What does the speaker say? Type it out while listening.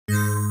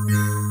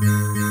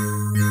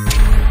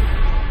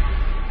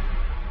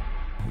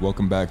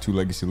welcome back to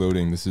Legacy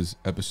Loading. This is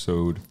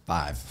episode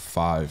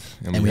 5.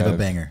 And we have a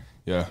banger.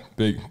 Yeah,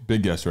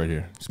 big guest right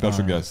here.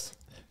 Special guest.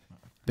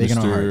 Big in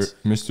our hearts.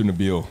 Mr.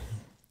 Nabil.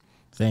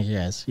 Thank you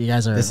guys. You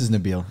guys are. This is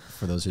Nabil,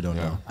 for those who don't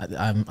know.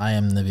 I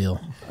am Nabil.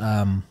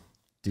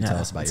 Do tell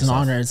us about it's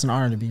yourself. It's an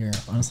honor to be here,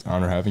 honestly.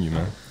 Honor having you,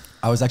 man.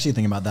 I was actually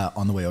thinking about that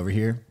on the way over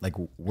here. Like,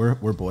 we're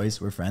boys,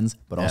 we're friends,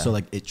 but also,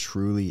 like, it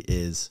truly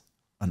is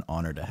an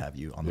honor to have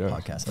you on the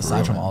podcast,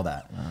 aside from all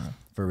that.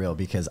 For real,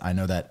 because I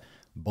know that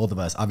both of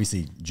us,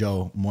 obviously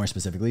Joe more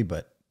specifically,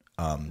 but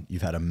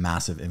you've had a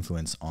massive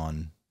influence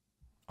on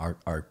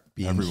our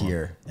being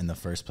here in the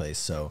first place.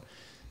 So,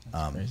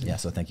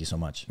 so thank you so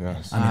much.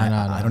 Yeah.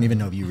 I don't even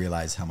know if you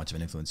realize how much of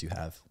an influence you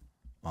have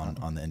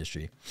on the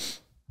industry.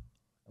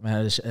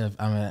 Man,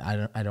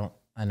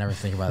 I never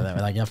think about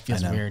that. Like, it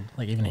feels weird.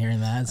 Like, even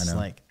hearing that, it's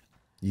like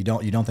you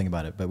don't think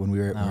about it. But when we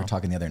were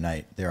talking the other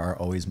night, there are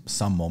always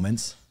some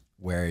moments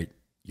where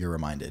you're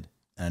reminded.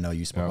 And I know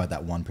you spoke about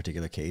that one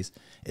particular case.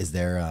 Is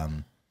there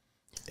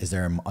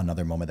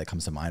another moment that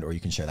comes to mind, or you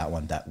can share that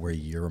one where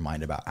you're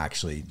reminded about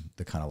actually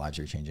the kind of lives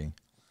you're changing?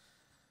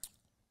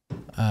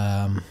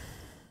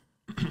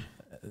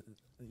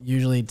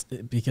 Usually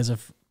because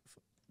of,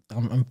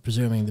 I'm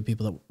presuming the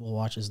people that will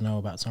watch us know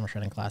about Summer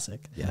Shredding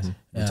Classic. Yes,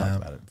 we talked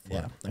about it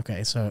before. Yeah.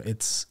 Okay. So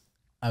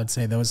I would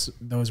say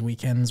those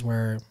weekends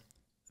where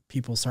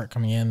people start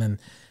coming in, and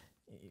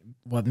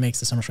what makes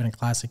the Summer Shredding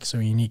Classic so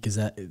unique is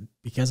that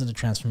because of the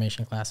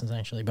transformation class,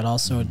 essentially, but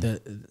also the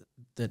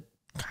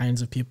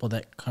kinds of people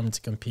that come to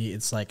compete.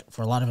 It's like,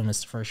 for a lot of them, it's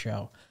the first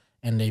show,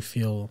 and they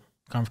feel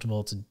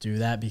comfortable to do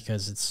that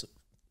because it's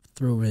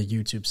through a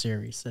YouTube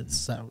series. It's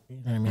so, you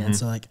know what I mean? And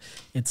so, like,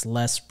 it's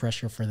less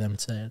pressure for them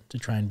to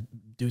try and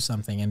do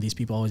something. And these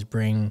people always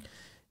bring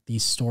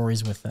these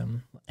stories with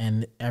them.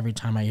 And every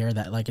time I hear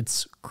that, like,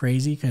 it's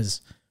crazy,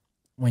 because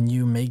when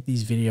you make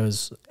these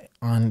videos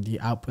on the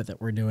output that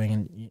we're doing,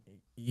 and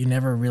you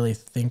never really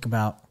think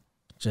about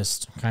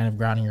just kind of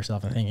grounding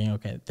yourself and thinking,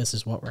 okay, this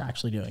is what we're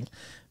actually doing.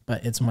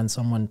 But it's when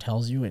someone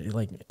tells you,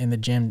 like in the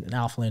gym in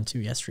Alpha Land 2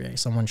 yesterday,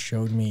 someone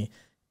showed me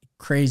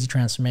crazy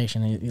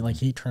transformation.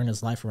 He turned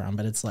his life around,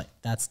 but it's like,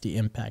 that's the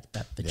impact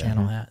that the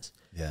channel has.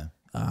 Yeah.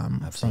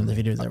 From the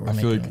videos that we're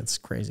making. It's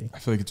crazy. I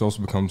feel like it's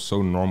also become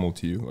so normal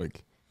to you.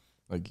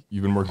 Like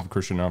you've been working with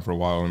Christian now for a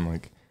while, and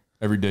like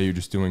every day you're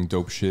just doing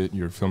dope shit.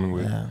 You're filming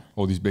with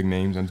all these big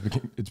names,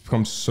 and it's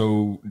become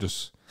so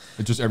it's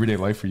just everyday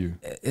life for you.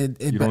 You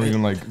don't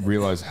even like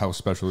realize how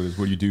special it is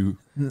what you do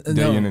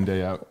day in and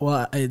day out.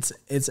 Well,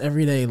 it's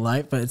everyday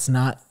life, but it's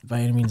not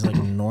by any means like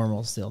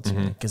normal still to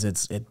me, because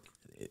it's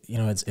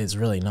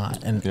really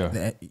not. And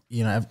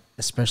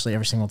especially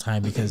every single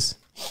time, because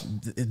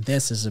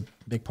this is a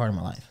big part of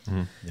my life.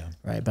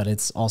 Right. But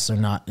it's also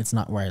not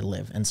where I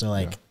live. And so,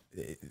 like,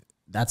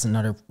 that's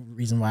another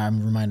reason why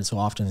I'm reminded so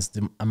often, is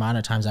the amount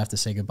of times I have to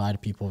say goodbye to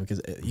people,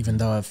 because even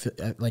though I feel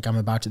like I'm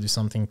about to do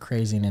something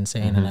crazy and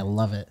insane and I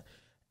love it,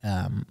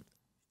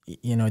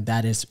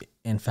 that is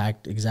in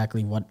fact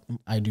exactly what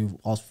I do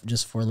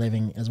just for a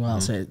living as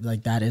well. So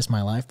like, that is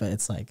my life, but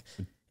it's like,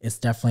 it's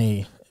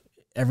definitely,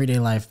 everyday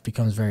life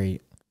becomes very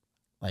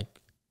like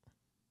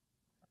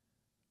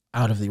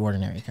out of the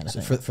ordinary kind of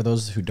thing. For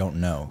those who don't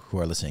know, who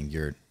are listening,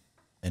 you're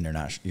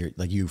international. You're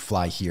like, you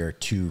fly here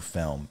to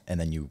film and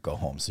then you go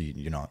home. So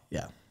you're not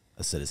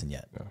a citizen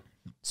yet.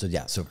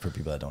 Yeah. So for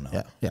people that don't know.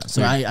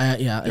 So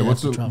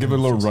give it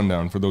a little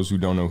rundown for those who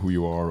don't know who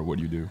you are or what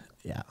you do.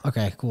 Yeah.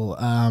 Okay, cool.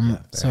 I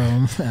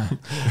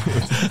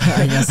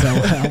guess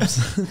that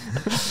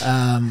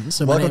helps.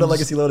 Welcome to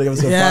Legacy Loading.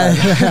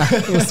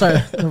 We'll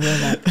start.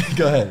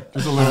 Go ahead.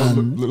 Just a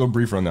little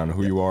brief rundown of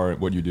who you are,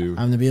 what you do.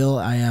 I'm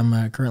Nabil. I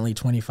am currently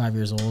 25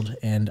 years old,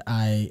 and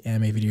I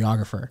am a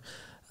videographer.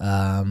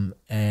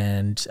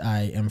 And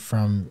I am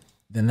from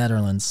the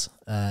Netherlands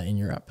in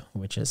Europe,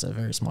 which is a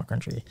very small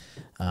country,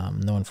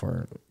 known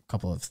for a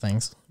couple of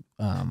things.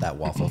 That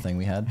waffle thing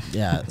we had?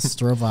 Yeah,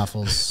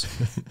 stroopwafels,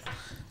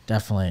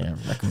 definitely a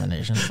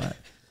recommendation. But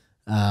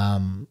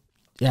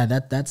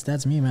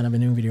that's me, man. I've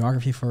been doing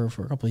videography for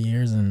a couple of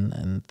years,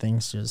 and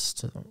things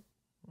just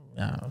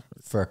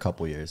for a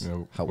couple of years.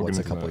 What's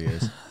a couple of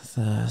years?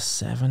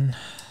 7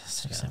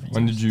 years.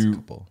 When did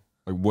you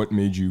what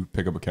made you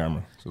pick up a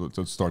camera? So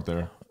let's start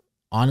there.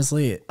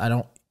 Honestly, I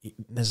don't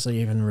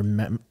necessarily even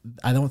remember.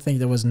 I don't think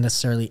there was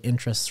necessarily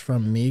interest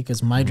from me,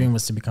 because my dream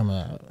was to become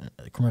a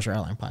commercial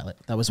airline pilot.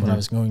 That was what I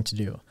was going to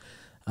do.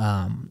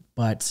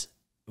 But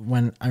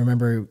when I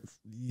remember,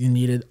 you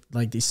needed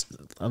like these,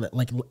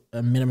 like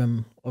a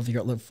minimum of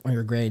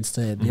your grades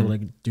to be able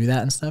to do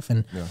that and stuff.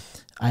 And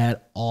I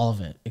had all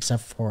of it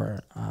except for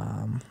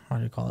what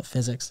do you call it?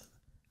 Physics.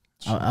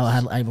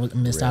 I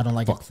missed out on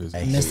like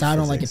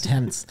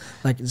attempts.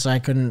 Like, so I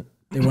couldn't.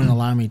 They wouldn't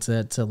allow me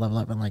to level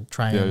up and like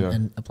try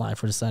and apply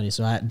for the study.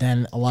 So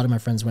then a lot of my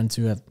friends went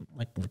to a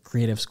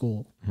creative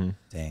school,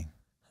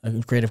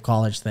 a creative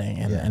college thing,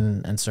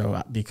 and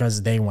so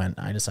because they went,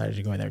 I decided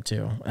to go there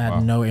too. I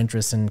had no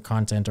interest in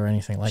content or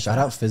anything like that. Shout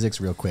out physics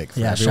real quick.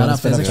 Shout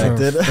out physics for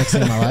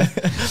fixing my life.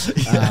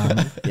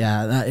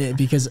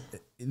 Because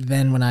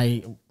then when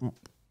I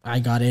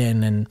got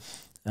in, and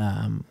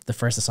the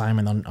first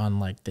assignment on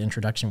like the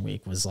introduction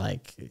week was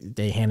like,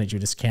 they handed you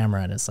this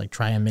camera and it's like,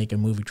 try and make a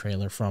movie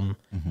trailer from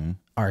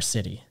our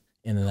city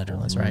in the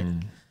Netherlands. Right.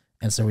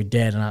 And so we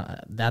did. And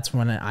that's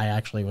when I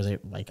actually was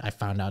like, I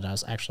found out I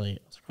was like,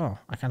 oh,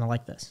 I kind of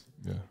like this.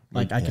 Yeah.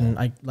 Like I can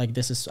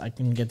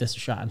get this a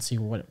shot and see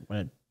what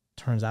it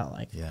turns out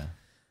like. Yeah.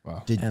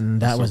 Wow.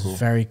 And that was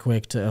very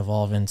quick to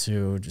evolve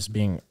into just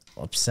being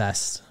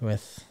obsessed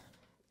with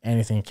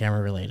anything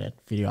camera related,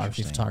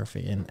 videography,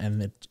 photography,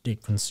 and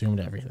it consumed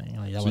everything.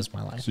 Like that was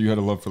my life. So you had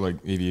a love for like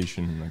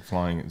aviation and like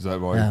flying. Is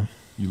that why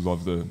you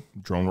love the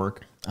drone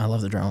work? I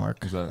love the drone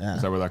work. Is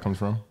that where that comes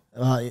from?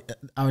 I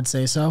would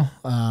say so.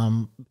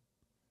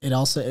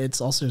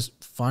 It's also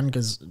fun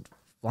because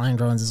flying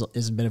drones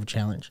is a bit of a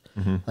challenge.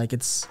 Like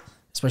it's,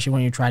 especially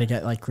when you try to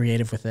get like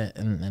creative with it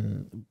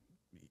and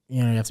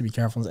you know, you have to be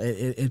careful.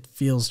 It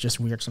feels just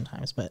weird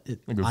sometimes, but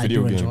I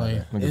do enjoy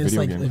it. It's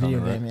like a video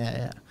game.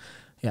 Right?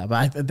 Yeah.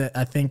 But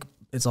I think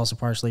it's also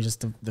partially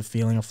just the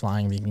feeling of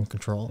flying, being in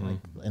control,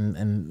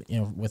 and you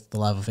know, with the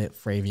love of it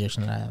for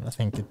aviation that I have, I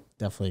think it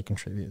definitely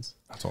contributes.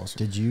 That's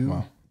awesome.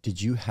 Did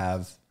you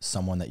have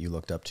someone that you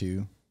looked up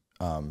to,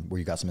 where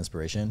you got some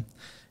inspiration?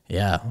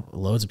 Yeah,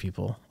 loads of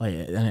people.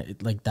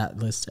 Like that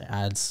list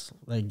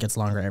gets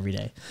longer every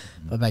day.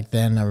 But back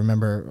then, I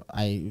remember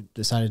I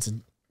decided to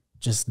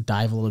just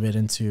dive a little bit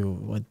into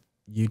what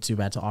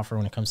YouTube had to offer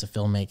when it comes to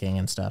filmmaking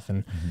and stuff.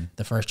 And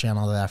the first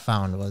channel that I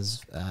found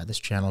was this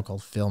channel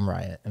called Film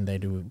Riot, and they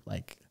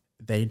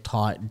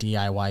taught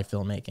DIY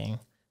filmmaking,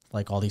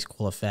 like all these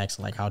cool effects,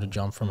 like how to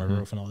jump from a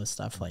roof and all this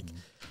stuff. Like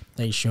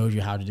they showed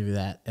you how to do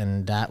that,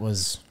 and that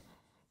was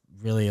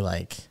really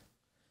like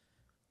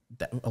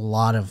a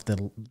lot of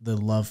the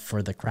love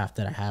for the craft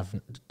that I have,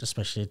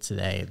 especially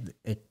today.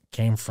 It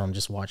came from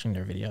just watching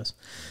their videos,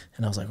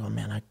 and I was like, oh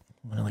man, I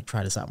want to like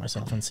try this out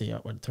myself and see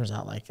what it turns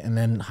out like, and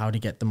then how to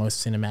get the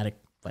most cinematic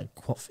like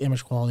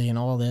image quality and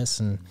all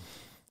this.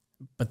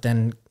 But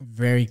then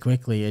very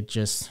quickly it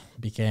just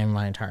became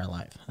my entire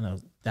life,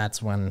 and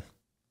that's when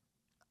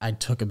I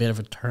took a bit of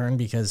a turn,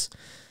 because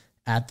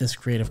at this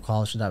creative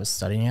college that I was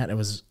studying at,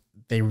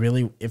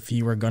 if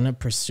you were going to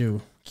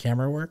pursue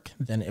camera work,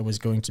 then it was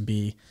going to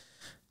be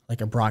like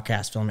a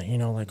broadcast filming, you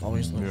know, like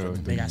always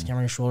the big ass camera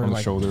on your shoulder, on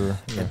the shoulder.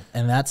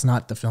 And that's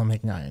not the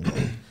filmmaking I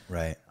enjoy.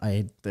 Right.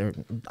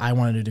 I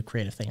wanted to do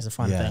creative things, the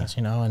fun things,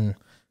 you know, and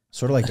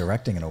sort of like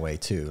directing in a way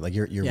too. Like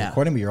you're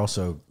recording, but you're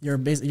also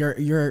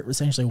you're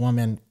essentially one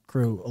man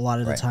crew a lot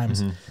of the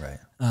times. Right.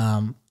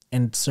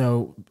 And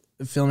so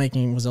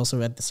filmmaking was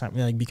also at the time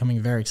like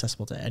becoming very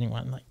accessible to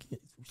anyone. Like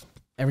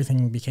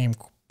everything became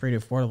pretty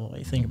affordable when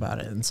you think about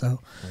it. And so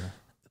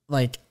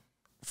like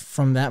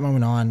from that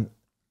moment on,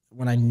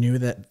 when I knew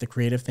that the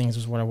creative things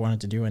was what I wanted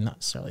to do, and not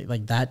necessarily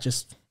like that,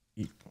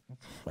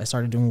 I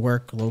started doing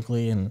work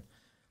locally, and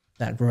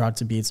that grew out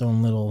to be its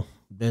own little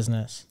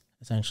business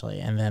essentially.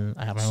 And then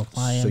I have my own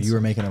clients. So you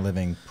were making a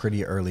living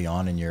pretty early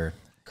on in your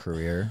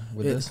career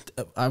with this?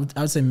 I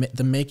would say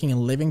the making a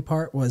living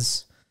part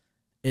was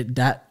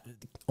that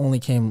only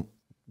came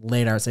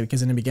later, I would say,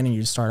 because in the beginning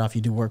you start off,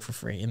 you do work for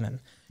free, and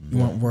then you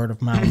want word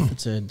of mouth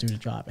to do the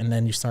job, and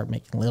then you start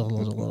making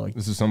little.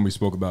 This is something we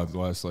spoke about the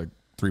last like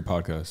 3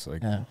 podcasts.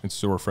 Like it's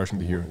so refreshing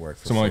to hear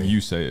someone like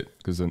you say it,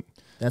 because then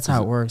that's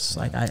how it works.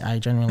 Like I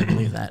genuinely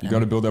believe that. You got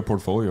to build that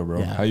portfolio,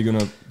 bro. How are you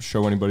gonna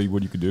show anybody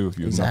what you could do if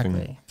you have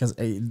nothing? Because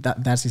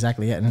that's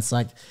exactly it. And it's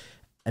like,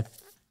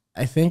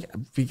 I think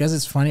because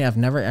it's funny, I've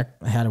never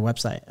had a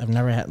website. I've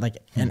never had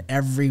and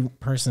every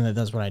person that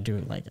does what I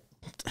do like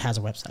has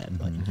a website.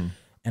 Like,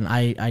 and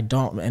I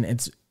don't, and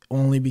it's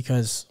only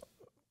because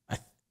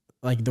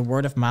like the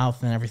word of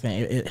mouth and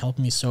everything, it helped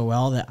me so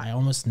well that I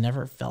almost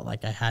never felt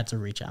like I had to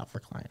reach out for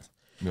clients.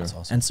 Yeah. That's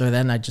awesome. And so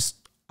then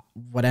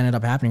what ended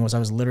up happening was I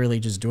was literally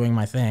just doing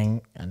my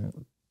thing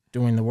and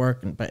doing the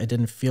work, but it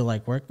didn't feel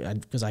like work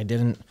because I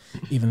didn't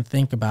even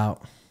think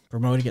about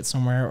promoting it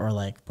somewhere or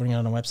like putting it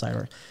on a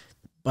website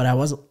but I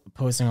was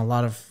posting a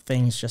lot of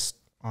things just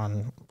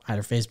on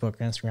either Facebook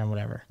or Instagram,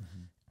 whatever.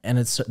 And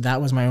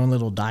that was my own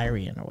little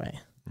diary in a way.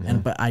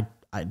 But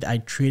I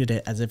treated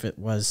it as if it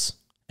was,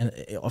 and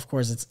of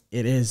course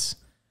it is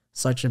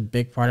such a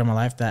big part of my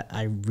life that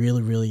I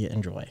really, really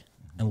enjoy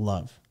and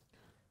love.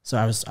 So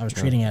I was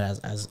treating it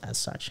as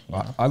such. You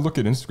know? I look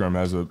at Instagram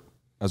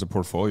as a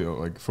portfolio.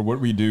 Like for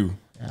what we do,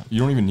 you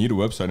don't even need a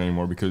website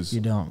anymore, because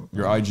you don't.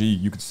 Your IG,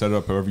 you could set it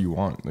up however you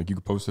want. Like you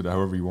could post it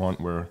however you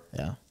want. Where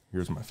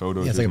here's my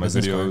photos, here's my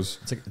videos.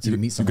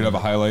 You could have a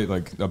highlight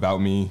like about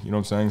me. You know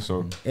what I'm saying?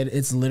 So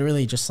it's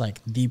literally just like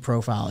the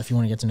profile if you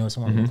want to get to know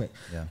someone real quick.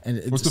 Yeah.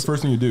 And what's the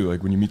first thing you do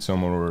like when you meet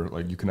someone or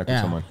like you connect with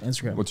someone?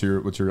 Instagram. What's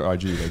your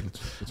IG?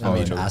 Like I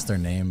mean, ask their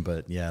name,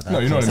 but no,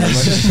 you know what I mean.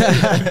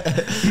 Like,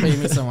 but you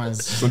meet someone.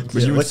 But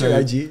you would what's say, your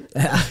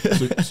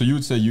IG? so you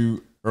would say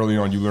early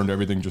on you learned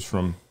everything just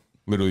from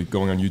literally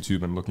going on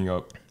YouTube and looking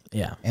up.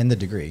 Yeah. And the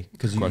degree,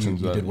 because you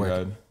did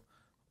work.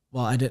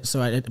 Well, I did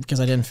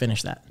because I didn't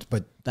finish that.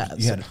 But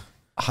you had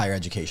higher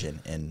education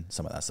in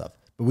some of that stuff.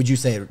 Would you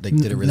say like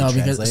did it really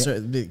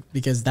translate?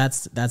 Because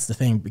that's the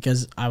thing.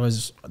 Because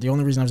the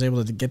only reason I was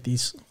able to get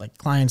these like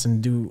clients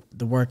and do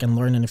the work and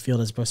learn in the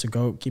field as opposed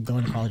to keep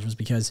going to college was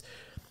because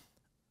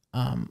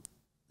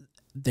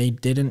they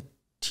didn't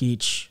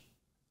teach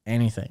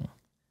anything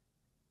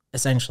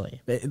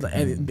essentially.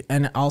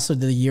 And also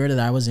the year that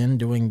I was in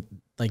doing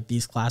like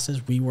these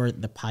classes, we were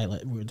the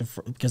pilot. We were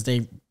because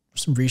they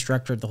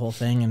restructured the whole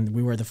thing, and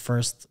we were the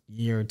first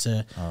year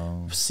to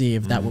see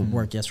if that would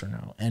work, yes or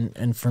no.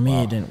 And for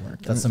me, it didn't work.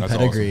 That's some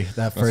pedigree. Awesome.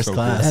 That first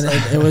class, cool.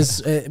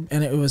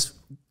 And it was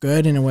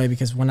good in a way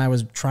because when I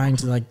was trying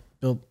to like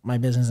build my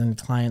business and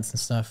clients and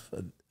stuff,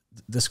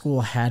 the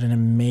school had an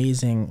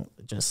amazing,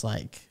 just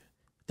like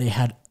they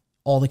had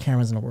all the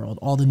cameras in the world,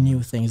 all the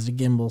new things, the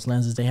gimbals,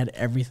 lenses, they had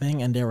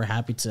everything, and they were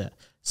happy to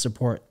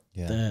support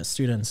the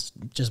students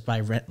just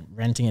by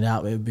renting it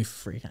out. It would be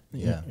free,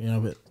 you know,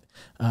 but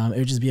it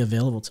would just be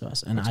available to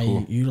us. And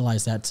I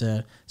utilized that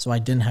so I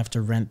didn't have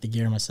to rent the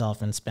gear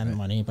myself and spend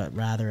money, but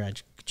rather I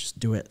could just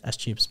do it as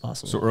cheap as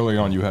possible. So early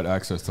on you had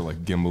access to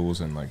like gimbals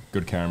and like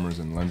good cameras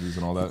and lenses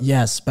and all that?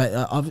 Yes, but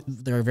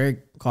they were very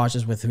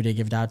cautious with who they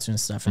give it out to and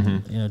stuff,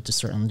 and you know, to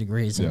certain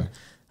degrees. And,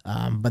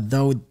 but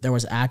though there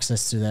was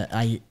access to that,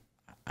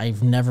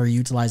 I've never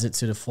utilized it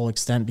to the full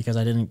extent because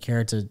I didn't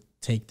care to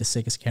take the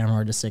sickest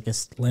camera or the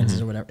sickest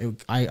lenses or whatever.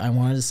 I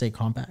wanted to stay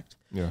compact.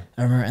 Yeah,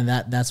 I remember, and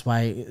that's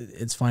why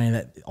it's funny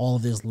that all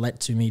of this led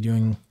to me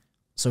doing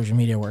social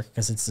media work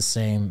because it's the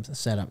same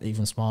setup,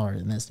 even smaller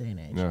in this day and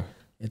age. Yeah,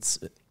 it's,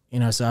 you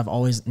know, so I've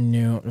always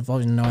known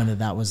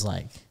that was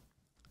like,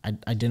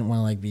 I didn't want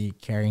to like be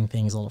carrying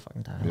things all the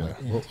fucking time. Yeah.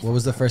 Like, what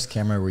was the first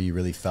camera where you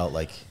really felt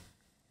like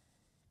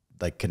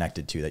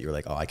connected to that? You were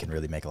like, oh, I can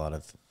really make a lot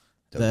of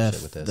dope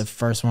shit with this. The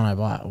first one I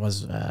bought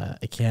was a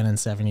Canon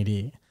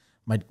 70D.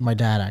 My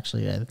dad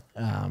actually did,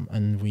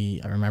 and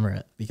I remember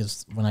it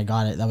because when I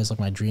got it, that was like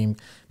my dream.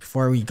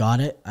 Before we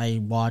got it,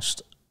 I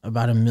watched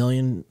about 1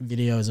 million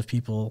videos of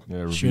people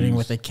shooting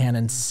with a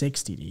Canon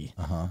 60D,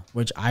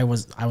 which I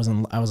was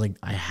like,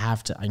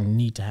 I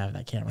need to have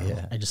that camera.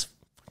 Yeah. I just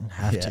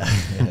have to.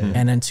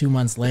 And then 2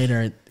 months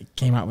later, it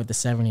came out with the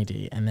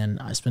 70D, and then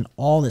I spent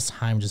all this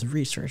time just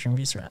researching.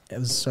 I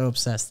was so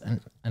obsessed,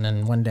 and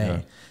then one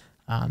day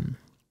I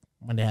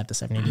had the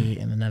 70D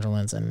in the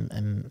Netherlands,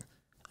 and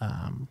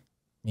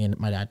me and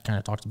my dad kind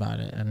of talked about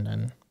it, and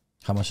then.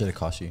 How much did it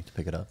cost you to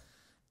pick it up?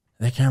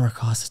 That camera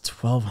cost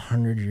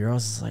 1,200 euros.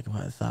 It's like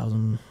what,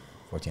 1,000,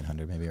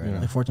 1,400 maybe right now.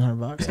 Like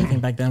 $1,400. I think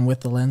back then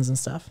with the lens and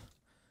stuff.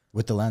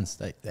 With the lens,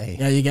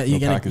 yeah, you get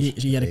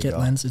a kit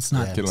lens. It's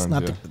not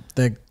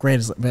the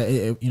greatest, but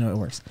it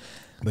works.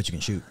 But you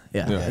can shoot.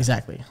 Yeah.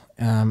 Exactly.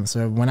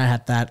 So when I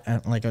had that, I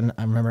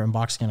remember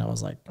unboxing it, I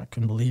was like, I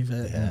couldn't believe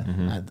it.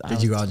 Yeah.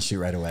 Did you go out and shoot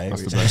right away?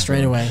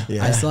 Straight away.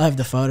 Yeah. I still have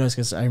the photos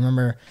because I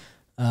remember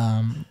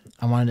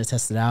I wanted to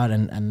test it out,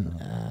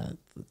 and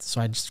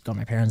so I just got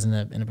my parents in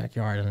the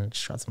backyard and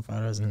shot some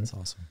photos, and it's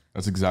awesome.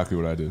 That's exactly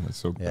what I did. That's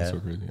so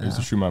crazy. I used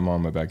to shoot my mom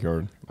in my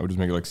backyard. I would just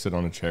make it like sit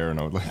on a chair, and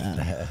I would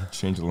like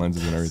change the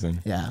lenses and everything.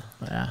 Yeah.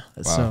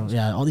 So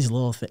all these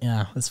little things.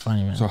 Yeah, it's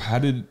funny, man. So how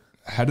did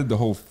the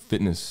whole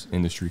fitness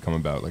industry come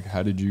about? Like,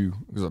 how did you?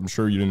 Because I'm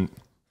sure you didn't.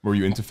 Were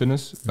you into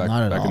fitness back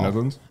in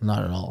Netherlands?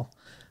 Not at all.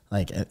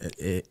 Like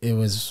it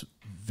was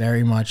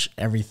very much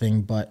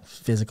everything but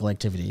physical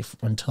activity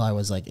until I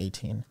was like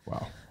 18.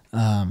 Wow.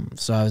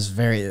 So I was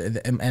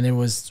and it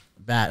was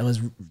bad. It was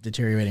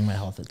deteriorating my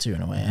health too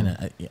in a way.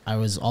 And I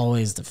was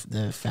always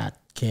the fat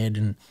kid,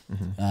 and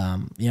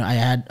I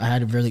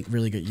had a really,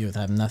 really good youth.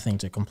 I have nothing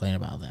to complain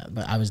about that,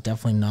 but I was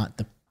definitely not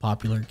the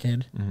popular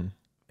kid.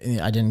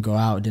 I didn't go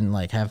out, didn't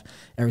like have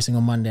every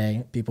single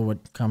Monday people would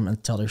come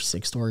and tell their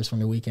 6 stories from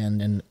the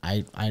weekend, and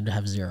I'd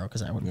have 0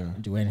 because I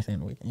wouldn't do anything in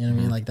the weekend. You know what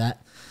I mean? Like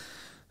that.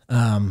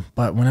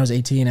 But when I was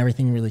 18,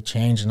 everything really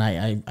changed, and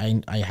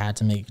I had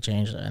to make a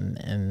change,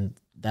 and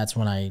that's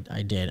when I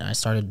did. I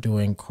started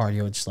doing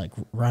cardio, just like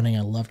running.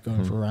 I loved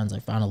going for runs. I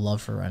found a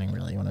love for running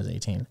really when I was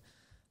 18.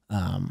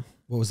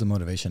 What was the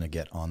motivation to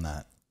get on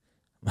that?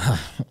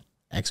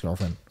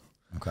 Ex-girlfriend.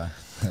 Okay.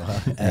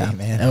 Hey,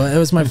 man. It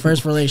was my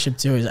first relationship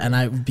too,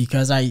 and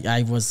because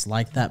I was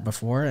like that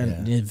before,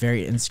 and a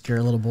very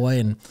insecure little boy,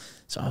 and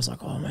so I was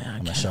like, oh man,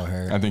 I'm gonna show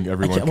her. I think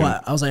everyone can.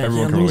 I was like, I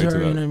can't lose her, you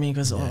know what I mean?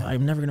 Because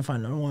I'm never gonna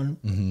find another one.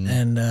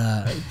 And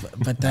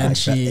but then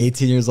she,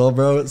 18 years old,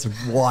 bro, it's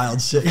wild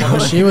shit.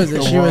 She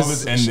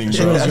was ending.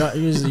 She was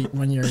usually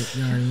when you're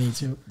younger than me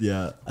too.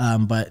 Yeah.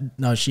 But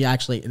no, she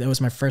actually, that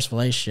was my first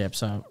relationship,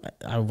 so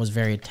I was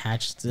very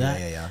attached to that.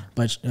 Yeah.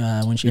 But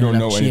when she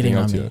ended up cheating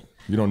on me.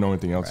 You don't know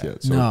anything else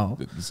yet. So no.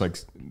 It's like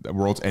the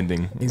world's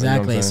ending.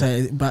 Exactly. You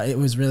know but it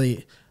was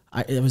really,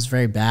 it was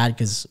very bad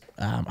because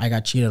I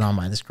got cheated on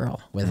by this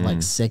girl with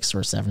like 6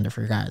 or 7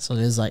 different guys. So it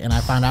was like, and I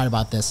found out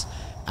about this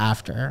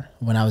after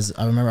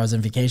I remember I was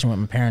on vacation with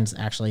my parents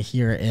actually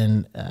here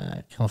in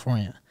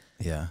California.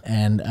 Yeah.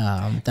 And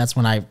that's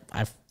when I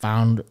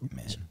found,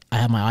 I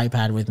had my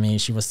iPad with me.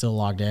 She was still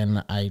logged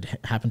in. I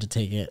happened to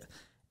take it,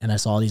 and I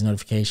saw these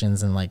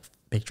notifications and like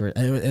picture it.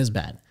 It was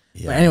bad.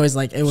 Yeah. But anyways,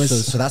 like it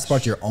was. So that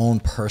sparked your own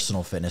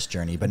personal fitness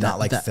journey, but not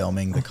like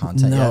filming the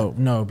content.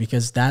 No,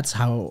 because that's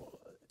how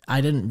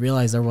I didn't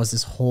realize there was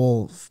this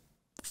whole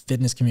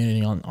fitness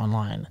community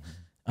online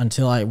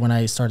until when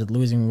I started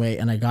losing weight,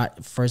 and I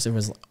got first it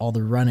was all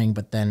the running,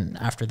 but then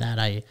after that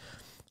I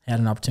had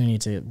an opportunity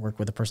to work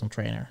with a personal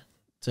trainer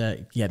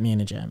to get me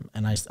in a gym,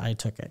 and I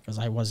took it because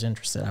I was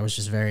interested. I was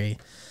just very,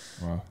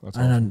 that's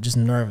I don't know, just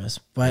nervous.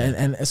 But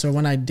and so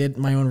when I did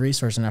my own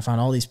research and I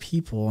found all these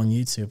people on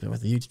YouTube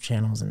with the YouTube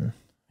channels, and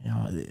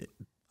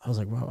I was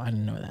like, whoa, I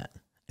didn't know that.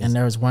 And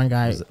there was one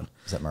guy. Is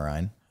that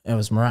Merjin? It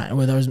was Merjin.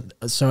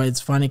 Well, so it's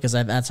funny because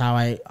that's how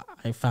I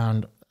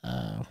found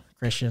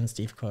Christian,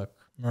 Steve Cook,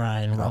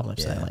 Merjin, Rob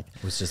Lipset. Like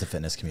it was just a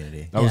fitness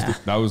community. That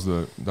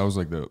was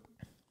like the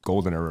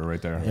golden era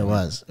right there. It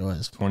was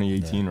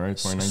 2018, right?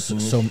 2019.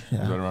 So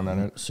right around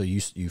that. So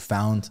you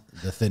found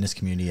the fitness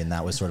community, and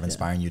that was sort of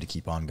inspiring you to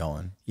keep on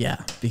going.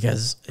 Yeah,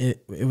 because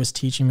it was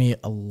teaching me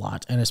a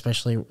lot, and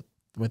especially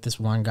with this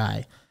one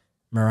guy,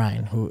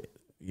 Merjin, who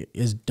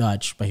is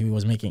Dutch, but he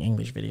was making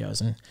English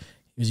videos, and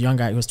he was a young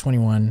guy. He was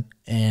 21,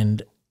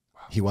 and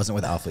he wasn't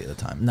with Alfie at the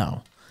time.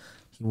 No,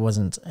 he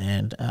wasn't,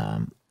 and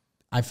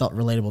I felt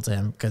relatable to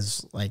him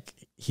because like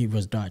he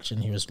was Dutch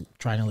and he was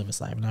trying to live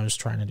his life, and I was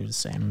trying to do the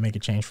same and make a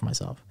change for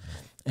myself.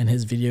 And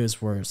his videos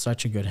were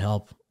such a good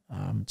help,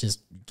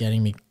 just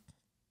giving me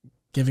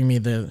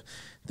the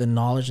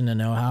knowledge and the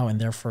know-how, and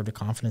therefore the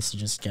confidence to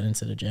just get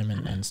into the gym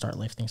and start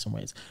lifting some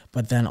weights.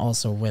 But then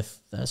also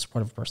with the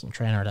support of a personal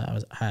trainer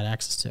that I had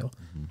access to.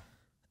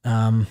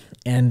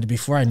 And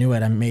before I knew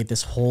it, I made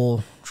this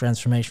whole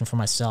transformation for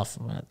myself.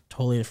 I'm a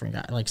totally different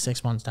guy. Like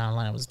 6 months down the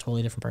line, I was a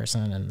totally different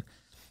person, and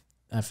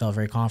I felt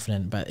very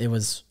confident. But it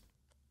was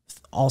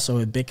also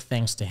a big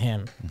thanks to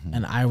him.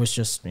 And I was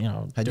just,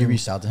 Had you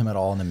reached out to him at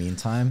all in the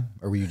meantime,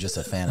 or were you just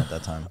a fan at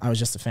that time? I was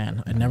just a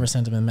fan. I never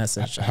sent him a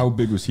message. How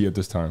big was he at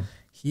this time?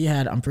 He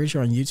had, I'm pretty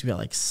sure on YouTube at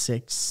like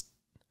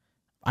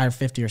I have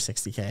 50 or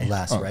 60K.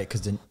 Right?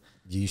 Because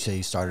you say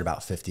you started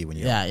about 50 when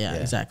you... Yeah,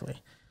 exactly.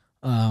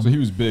 So he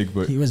was big,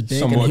 but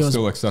somewhat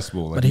still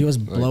accessible. But he was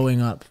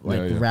blowing up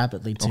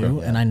rapidly too.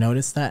 Okay, and I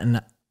noticed that.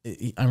 And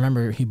I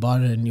remember he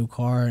bought a new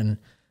car, and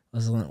it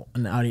was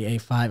an Audi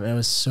A5. It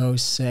was so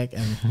sick.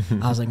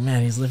 And I was like,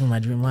 man, he's living my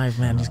dream life,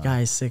 man. This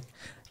guy is sick.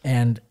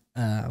 And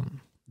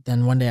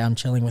then one day I'm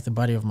chilling with a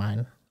buddy of mine.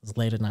 It was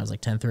late at night. It was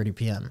like 10:30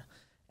 p.m.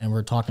 And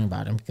we're talking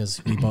about him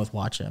because we both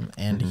watch him.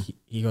 And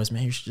he goes,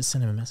 man, you should just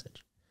send him a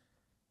message.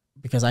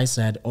 Because I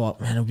said, oh,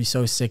 man, it would be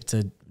so sick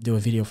to do a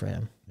video for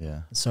him.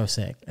 Yeah. It's so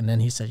sick. And then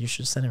he said, you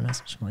should send him a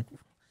message. I'm like,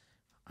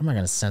 I'm not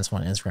going to send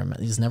someone on Instagram.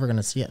 He's never going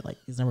to see it. Like,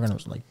 he's never going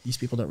to, like, these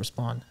people don't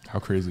respond. How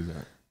crazy is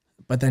that?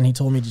 But then he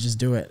told me to just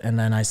do it. And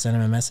then I sent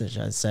him a message.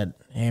 I said,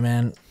 hey,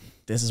 man,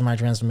 this is my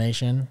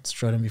transformation.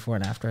 Showed him before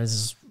and after. This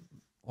is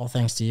all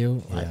thanks to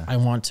you. Yeah. I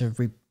want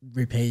to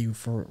repay you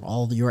for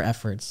all your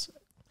efforts.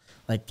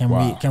 Like, can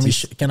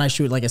I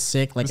shoot like a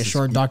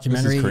short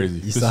documentary? This is crazy.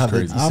 You still have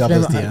those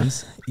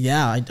DMs?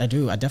 Yeah, I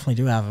do. I definitely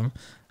do have them.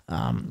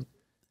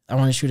 I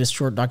want to shoot a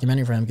short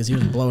documentary for him because he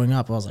was blowing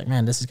up. I was like,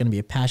 man, this is going to be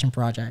a passion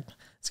project.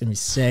 It's going to be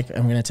sick.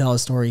 I'm going to tell a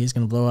story. He's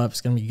going to blow up. It's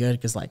going to be good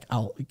because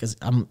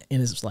I'm in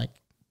his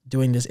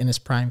doing this in his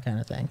prime kind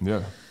of thing.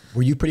 Yeah.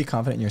 Were you pretty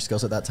confident in your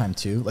skills at that time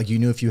too? Like you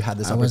knew if you had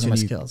this opportunity. I wasn't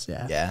my skills.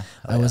 Yeah. Yeah.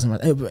 I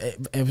wasn't.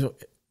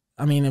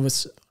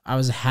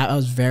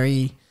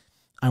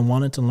 I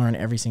wanted to learn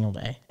every single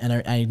day, and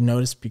I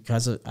noticed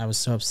because I was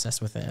so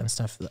obsessed with it and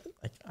stuff that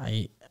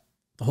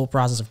the whole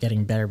process of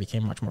getting better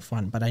became much more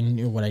fun. But I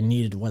knew what I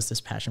needed was this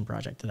passion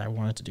project that I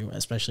wanted to do,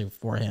 especially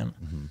for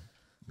him.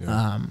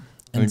 Yeah.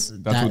 I think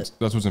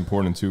that's what's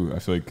important too. I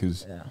feel like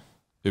because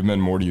it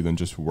meant more to you than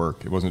just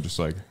work. It wasn't just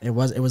like it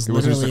wasn't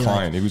just a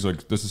client. It was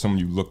like this is someone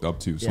you looked up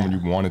to, someone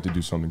you wanted to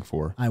do something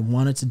for. I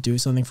wanted to do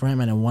something for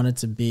him, and I wanted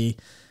to be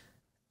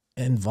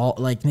involved,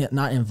 like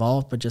not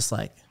involved, but just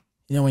like.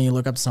 When you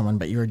look up to someone,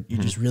 but you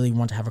just really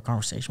want to have a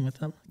conversation with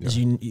them, because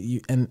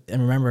you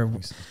remember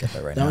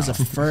that was the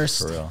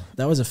first.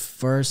 That was the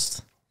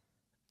first.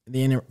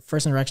 The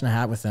first interaction I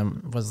had with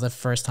him was the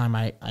first time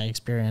I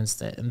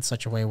experienced it in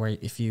such a way where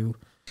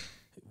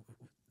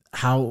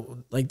how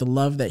the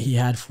love that he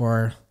had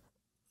for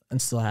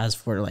and still has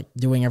for like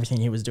doing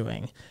everything he was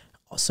doing,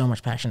 so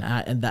much passion,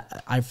 and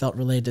that I felt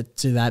related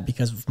to that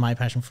because of my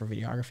passion for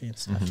videography and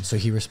stuff. So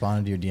he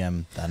responded to your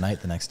DM that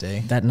night, the next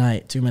day? That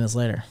night, 2 minutes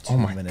later. 2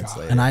 minutes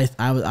later. And I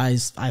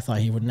thought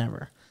he would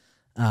never.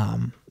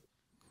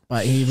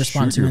 But he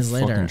responded 2 minutes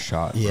later.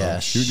 Shot, yeah,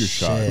 shoot your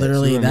shot.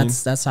 Literally,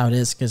 that's how it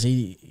is. Because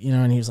he,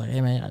 and he was like,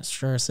 "Hey man,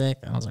 sure sick,"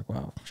 and I was like,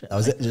 "Wow." Shit. That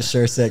was it. Just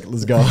sure sick.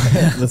 Let's go.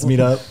 Let's meet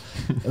up.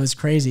 It was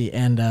crazy,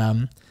 and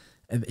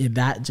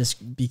that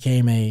just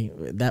became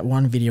that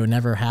one video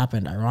never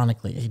happened.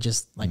 Ironically, he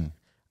just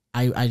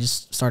I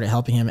just started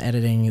helping him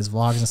editing his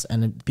vlogs,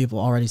 and people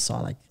already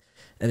saw like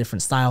a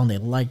different style, and they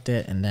liked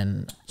it. And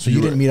then so you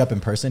didn't meet up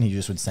in person. He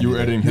just would send. You were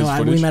editing his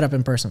footage? We met up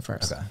in person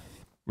first. Okay.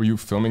 Were you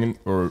filming,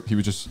 or you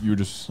were just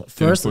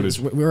first?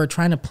 We were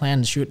trying to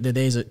plan to shoot the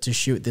days to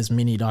shoot this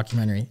mini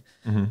documentary.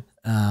 And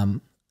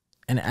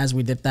as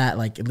we did that,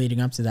 like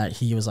leading up to that,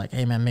 he was like,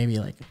 "Hey man, maybe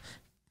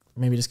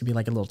maybe this could be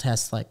like a little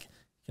test. Like,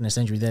 can I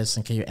send you this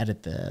and can you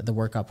edit the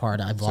workout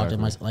part? I vlogged it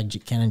my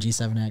like Canon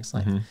G7X,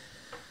 like,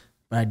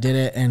 but I did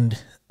it, and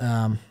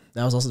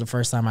that was also the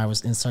first time I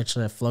was in such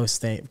a flow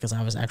state because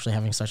I was actually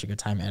having such a good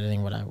time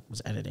editing what I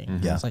was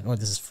editing. Yeah. I was like, oh,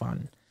 this is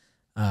fun.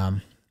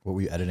 What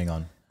were you editing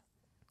on?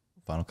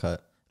 Final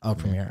Cut? Oh,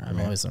 Premiere. I've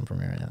always done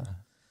Premiere.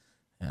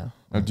 Yeah.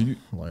 Do you?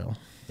 Loyal.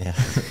 Yeah.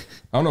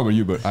 I don't know about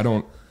you, but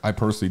I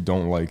personally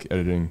don't like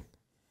editing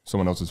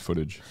someone else's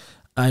footage.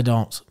 I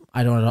don't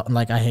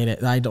like. I hate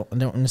it. I don't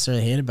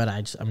necessarily hate it, but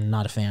I'm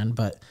not a fan.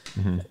 But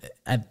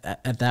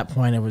at that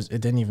point, it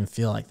didn't even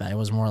feel like that. It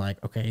was more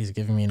like, okay, he's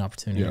giving me an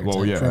opportunity. Yeah.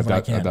 Well, yeah. At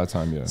that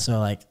time, yeah. So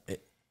like,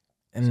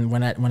 and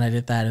when I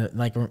did that,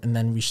 like, and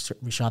then we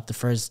shot the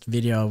first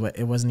video, but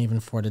it wasn't even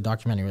for the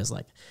documentary. It was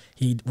like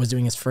he was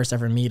doing his first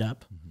ever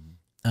meetup,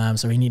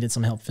 so he needed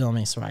some help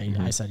filming. So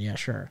I said, yeah,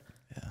 sure.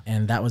 Yeah.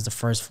 And that was the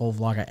first full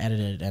vlog I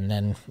edited, and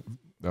then.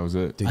 That was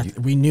it.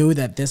 We knew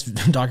that this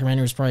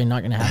documentary was probably not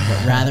going to happen,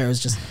 but rather it was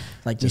just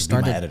like we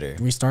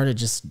started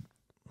just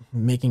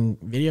making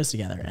videos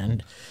together,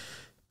 and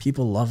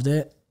people loved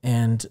it,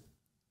 and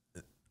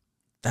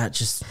that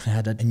just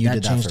had a, and you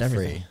did changed that for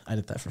everything. free. I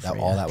did that for free.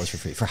 All that was for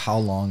free. For how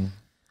long?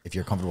 If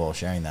you're comfortable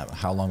sharing that,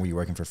 how long were you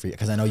working for free?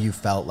 Because I know you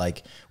felt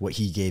like what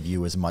he gave you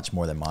was much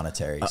more than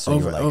monetary. So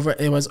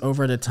it was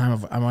over the time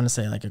of, I want to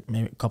say like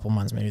maybe a couple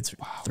months, maybe it's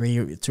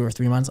 2 or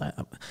 3 months.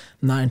 I'm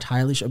not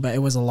entirely sure, but it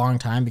was a long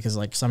time because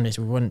like some days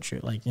we wouldn't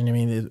shoot, like, you know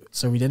what I mean?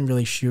 So we didn't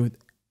really shoot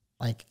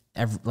like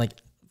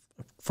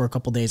for a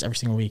couple days every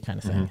single week kind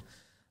of thing.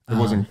 It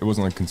wasn't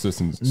like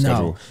consistent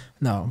schedule.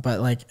 No, but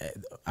like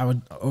I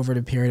would, over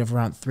the period of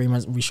around 3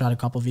 months, we shot a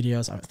couple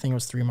videos. I think it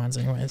was 3 months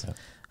anyways.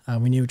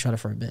 We knew each other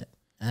for a bit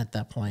at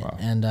that point. Wow.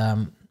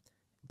 And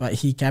but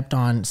he kept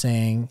on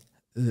saying,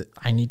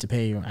 I need to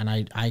pay you, and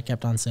I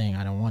kept on saying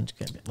I don't want to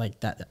get like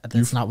that.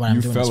 That's not what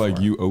I'm doing. You felt like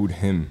for. you owed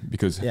him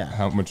because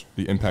how much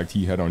the impact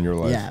he had on your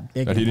life. Yeah,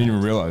 big that he didn't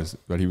even realize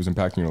that he was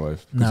impacting your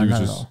life. No, he was not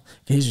just at all.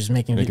 He's just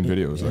making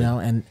videos, you know.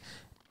 And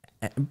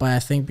but I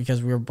think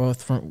because we were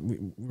both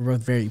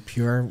very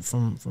pure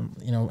from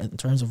you know, in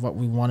terms of what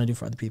we want to do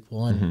for other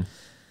people, and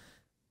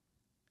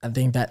I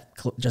think that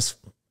just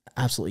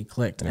absolutely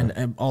clicked. Yeah.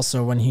 And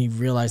also when he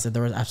realized that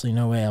there was absolutely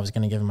no way I was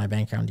going to give him my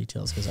bank account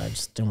details because I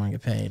just didn't want to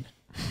get paid,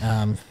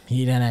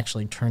 he then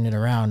actually turned it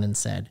around and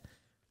said,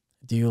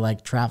 do you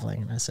like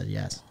traveling? And I said,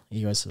 yes.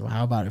 He goes, well,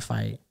 how about if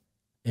I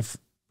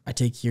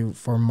take you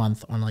for a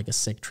month on like a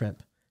sick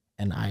trip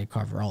and I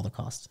cover all the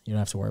costs? You don't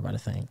have to worry about a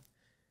thing.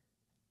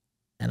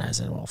 And I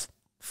said, well,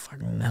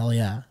 fucking hell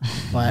yeah.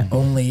 But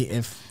only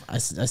if I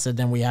said,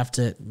 then we have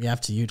to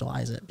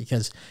utilize it,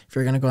 because if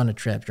you're going to go on a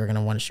trip, you're going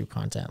to want to shoot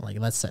content. Like,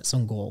 let's set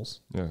some goals.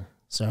 Yeah.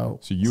 So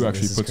you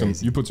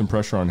actually put some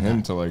pressure on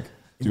him to like,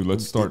 dude,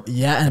 let's start.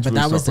 Yeah. But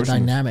that was the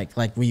dynamic.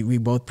 Like we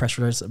both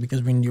pressured us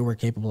because we knew we're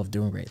capable of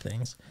doing great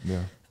things.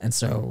 Yeah. And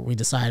so we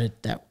decided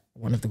that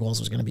one of the goals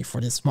was going to be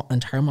for this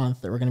entire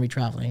month that we're going to be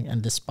traveling.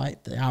 And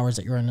despite the hours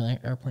that you're in an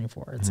airplane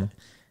for, it's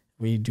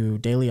we do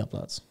daily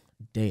uploads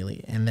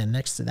daily. And then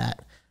next to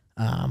that,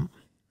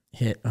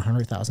 hit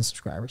 100,000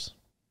 subscribers.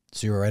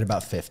 So you were right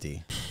about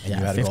 50, and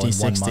you had 50, to go in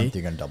 60. 1 month.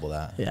 You're gonna double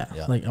that. Yeah.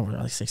 Like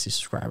 60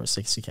 subscribers,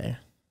 60K.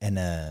 And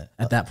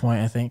at that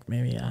point, I think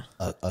maybe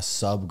a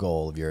sub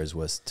goal of yours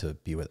was to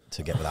get with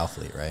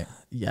Alphalete, right?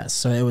 Yes.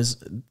 So it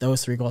was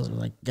those 3 goals were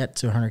like get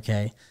to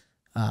 100K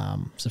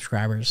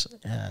subscribers,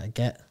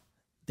 get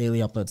daily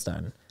uploads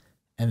done,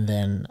 and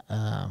then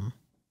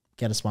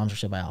get a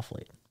sponsorship by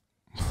Alphalete.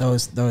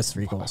 Those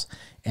 3 goals,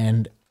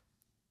 and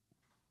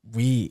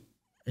we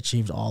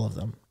achieved all of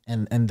them.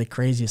 And the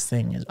craziest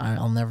thing is,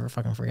 I'll never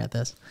fucking forget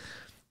this,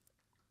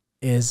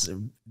 is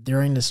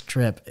during this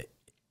trip,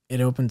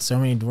 it opened so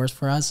many doors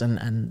for us,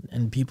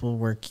 and people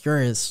were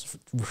curious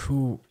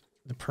who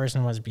the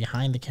person was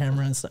behind the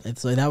camera and stuff.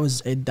 So that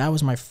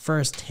was my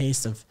first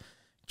taste of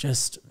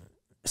just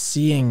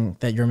seeing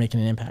that you're making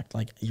an impact.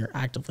 Like, you're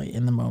actively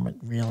in the moment,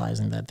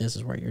 realizing that this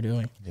is what you're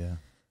doing. Yeah.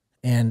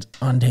 And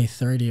on day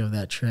 30 of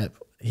that trip,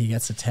 he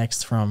gets a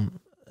text from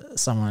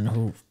someone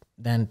who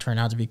then turned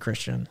out to be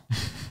Christian,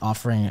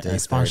 offering a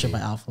sponsorship by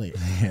Alphalete.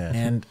 Yeah.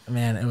 And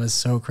man, it was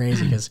so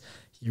crazy because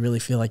you really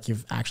feel like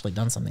you've actually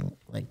done something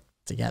like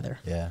together.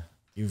 Yeah.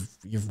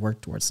 You've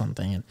worked towards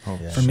something.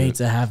 And for me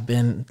to have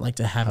been like,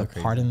 to have a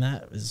part in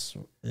that is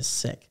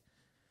sick.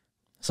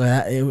 So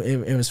that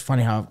it was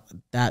funny how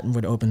that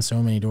would open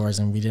so many doors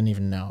and we didn't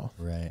even know.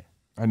 Right.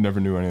 I never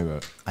knew any of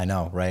that. I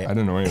know, right? I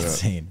didn't know any of that.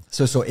 Insane.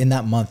 So in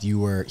that month, he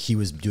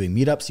was doing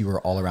meetups. You were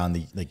all around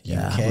the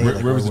UK.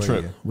 Where was the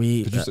trip?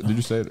 Did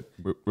you say it?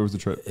 Where was the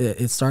trip?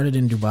 It started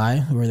in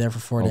Dubai. We were there for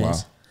 4 days. Wow.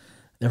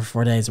 There for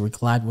 4 days. We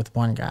collabed with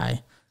one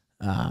guy,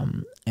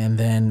 and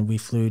then we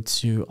flew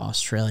to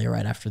Australia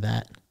right after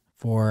that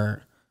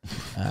for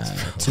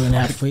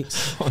 2.5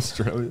 weeks.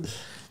 Australia.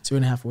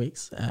 2.5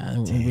 weeks.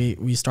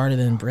 We started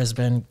in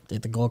Brisbane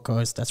at the Gold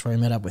Coast. That's where I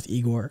met up with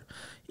Igor.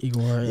 For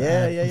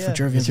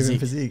Jovian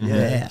Physique.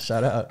 Yeah.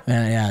 Shout out.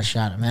 Yeah,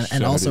 shout out, man.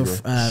 And also,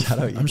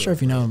 I'm sure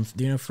if you know him.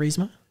 Do you know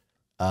Friesma?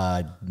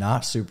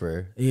 Not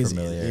super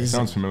familiar.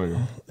 Sounds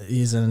familiar.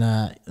 He's an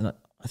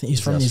I think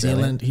he's from New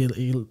Zealand. He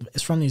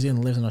is from New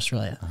Zealand, lives in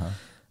Australia.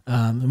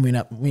 And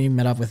we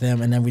met up with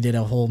him, and then we did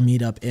a whole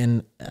meetup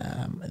in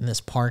this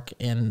park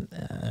in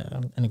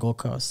the Gold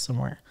Coast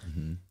somewhere.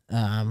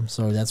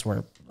 So that's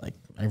where like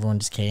everyone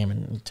just came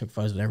and took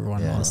photos with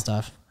everyone and all this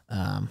stuff.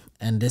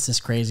 And this is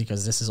crazy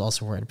because this is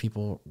also where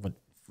people would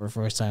for the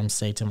first time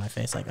say to my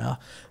face like, "Oh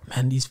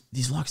man, these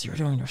vlogs you're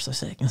doing are so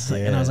sick." And,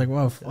 and I was like,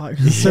 "Whoa, fuck!"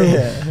 So,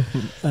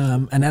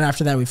 and then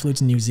after that, we flew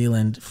to New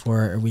Zealand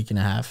for a week and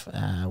a half,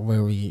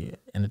 where we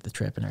ended the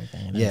trip and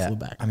everything, and then flew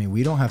back. I mean,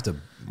 we don't have to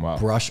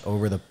brush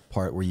over the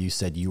part where you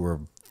said you were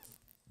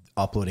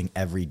uploading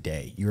every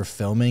day. You were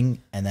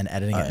filming and then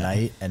editing at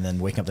night, and then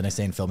waking up the next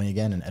day and filming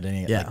again and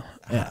editing it.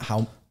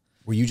 How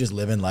were you just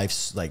living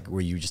life like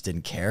where you just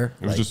didn't care?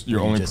 It was just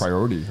your only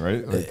priority,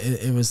 right? Like,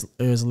 it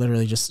was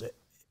literally just.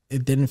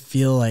 It didn't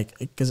feel like,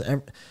 because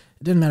it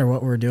didn't matter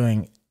what we were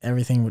doing,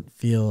 everything would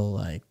feel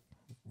like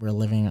we're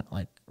living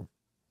like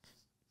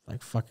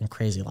fucking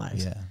crazy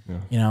lives.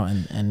 You know,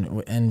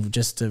 and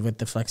just with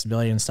the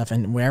flexibility and stuff,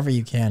 and wherever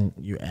you can,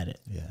 you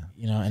edit.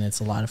 You know, and it's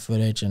a lot of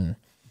footage, and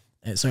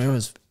so it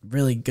was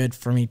really good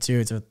for me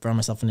too to throw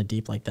myself in the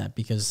deep like that,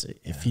 because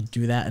if you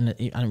do that,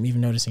 and I'm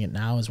even noticing it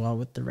now as well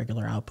with the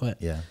regular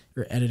output.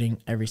 You're editing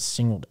every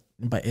single.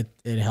 But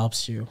it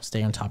helps you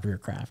stay on top of your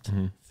craft,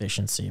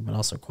 efficiency, but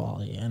also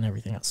quality and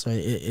everything else. So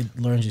it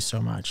learns you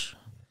so much.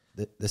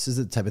 This is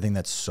the type of thing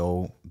that's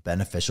so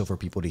beneficial for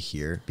people to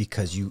hear,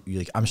 because you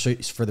like, I'm sure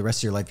for the rest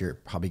of your life, you're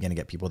probably going to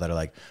get people that are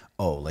like,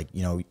 oh, like,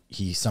 you know,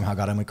 he somehow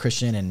got in with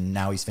Christian and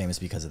now he's famous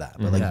because of that.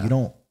 But like, you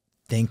don't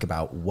think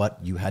about what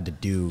you had to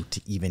do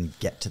to even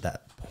get to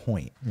that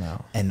point.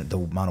 And the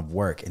amount of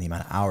work and the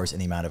amount of hours and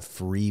the amount of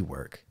free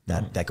work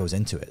that goes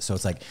into it. So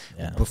it's like,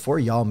 before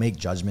y'all make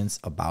judgments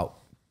about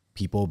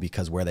people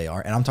because where they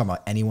are, and I'm talking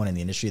about anyone in the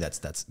industry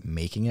that's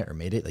making it or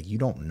made it, like, you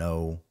don't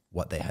know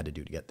what they had to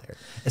do to get there.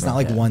 It's not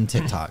like one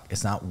TikTok,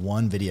 it's not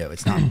one video,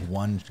 it's not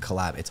one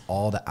collab, it's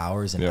all the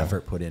hours and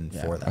effort put in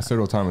for that. I say it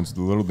all the time, it's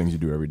the little things you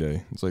do every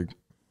day. It's like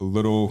a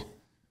little,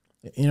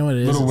 you know what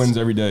it is, little wins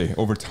every day.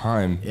 Over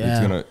time, it's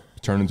gonna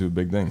turn into a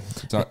big thing.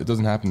 It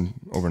doesn't happen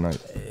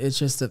overnight. It's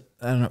just that,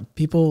 I don't know,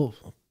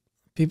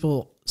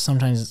 people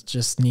sometimes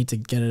just need to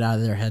get it out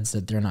of their heads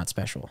that they're not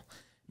special.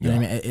 You know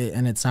what I mean?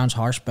 And it sounds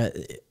harsh, but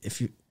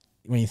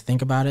when you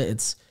think about it,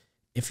 it's,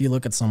 if you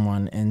look at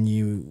someone and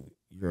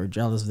you're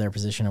jealous of their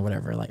position or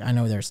whatever, like, I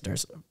know there's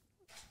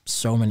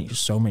so many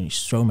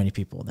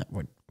people that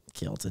would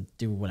kill to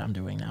do what I'm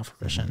doing now for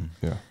Christian.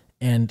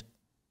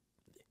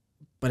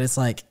 But it's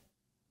like,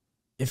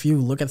 if you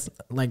look at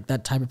like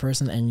that type of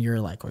person and you're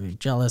like, or you're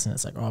jealous, and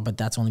it's like, oh, but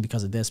that's only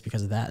because of this,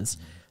 because of that. It's,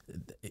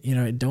 you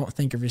know, don't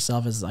think of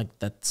yourself as like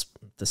that's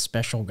the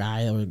special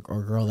guy or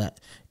girl that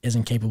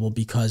isn't capable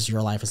because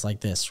your life is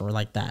like this or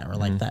like that or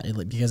like that.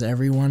 Because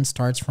everyone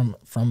starts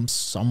from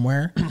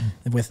somewhere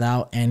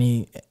without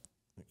any,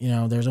 you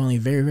know, there's only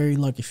very, very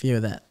lucky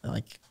few that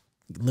like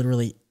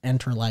literally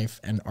enter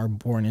life and are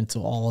born into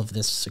all of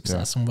this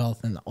success and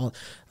wealth and all,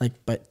 like,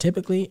 but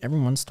typically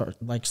everyone starts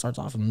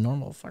off in a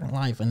normal fucking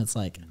life, and it's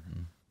like,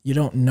 you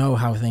don't know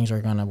how things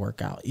are going to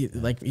work out.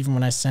 Like, even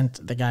when I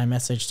sent the guy a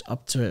message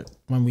up to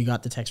when we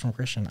got the text from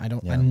Christian, I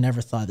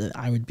never thought that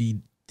I would be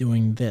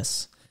doing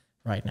this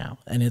right now.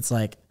 And it's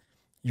like,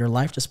 your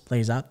life just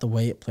plays out the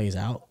way it plays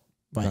out.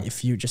 But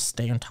if you just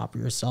stay on top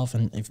of yourself,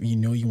 and if you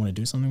know you want to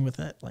do something with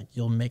it, like,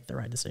 you'll make the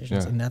right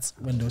decisions. And that's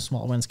when those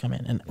small wins come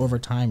in. And over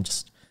time,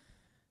 just,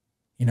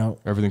 you know,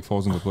 everything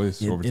falls into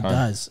place over time. It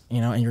does, you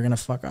know, and you're going to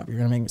fuck up, you're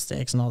going to make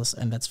mistakes and all this,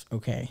 and that's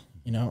okay.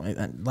 You know,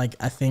 like,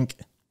 I think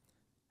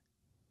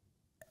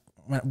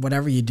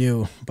whatever you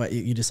do, but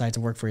you decide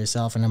to work for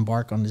yourself and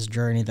embark on this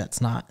journey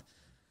that's not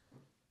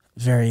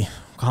very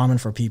common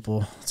for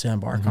people to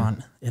embark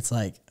on. It's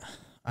like,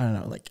 I don't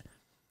know, like,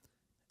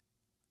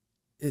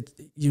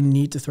 you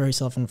need to throw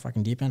yourself in the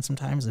fucking deep end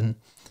sometimes, and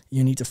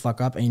you need to fuck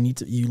up,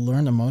 and you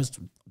learn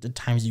the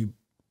times you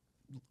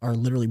are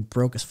literally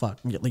broke as fuck.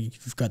 Like,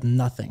 you've got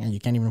nothing and you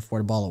can't even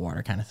afford a bottle of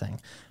water, kind of thing,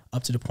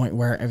 up to the point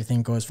where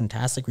everything goes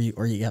fantastic,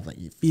 or you have like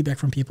feedback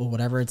from people,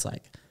 whatever. It's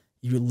like,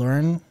 you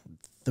learn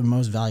the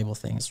most valuable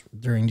things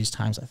during these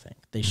times. I think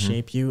they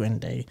shape you,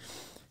 and they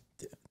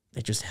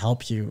just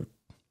help you.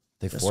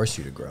 They force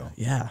you to grow.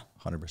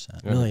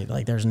 100%. Really,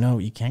 like,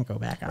 you can't go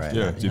back after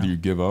that. It's either you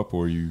give up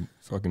or you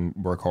fucking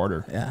work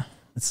harder.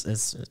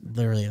 It's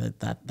literally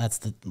that's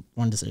the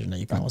one decision that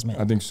you can always make.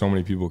 I think so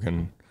many people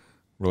can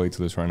relate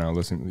to this right now.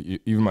 Listen,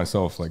 even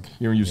myself, like,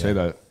 hearing you say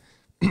that,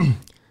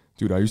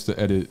 dude, I used to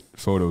edit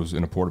photos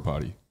in a porta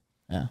potty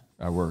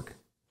at work,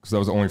 because that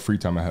was the only free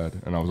time I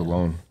had, and I was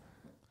alone,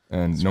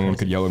 and that's no one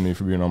could yell at me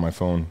for being on my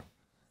phone.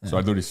 So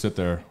I'd literally sit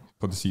there,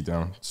 put the seat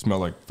down, smell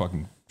like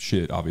fucking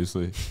shit,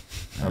 obviously.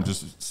 I'm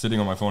just sitting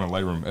on my phone in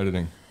Lightroom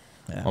editing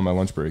on my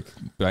lunch break,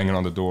 banging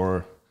on the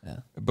door.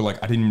 But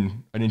like, I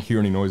didn't hear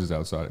any noises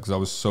outside because I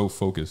was so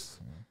focused.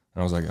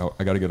 And I was like,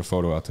 I got to get a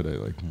photo out today.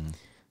 Like,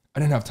 I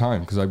didn't have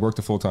time because I worked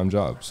a full-time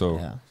job. So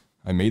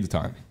I made the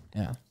time.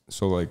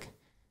 So like,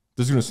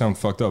 this is going to sound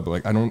fucked up, but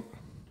like, I don't,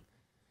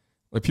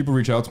 like, people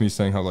reach out to me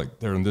saying how like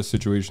they're in this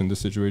situation.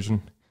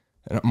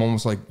 And I'm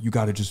almost like, you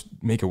got to just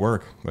make it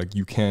work. Like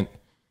you can't,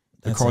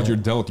 the cards you're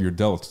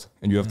dealt,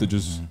 and you have to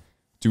just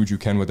do what you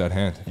can with that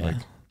hand. Yeah. Like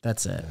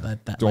that's it.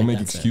 Don't make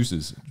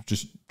excuses.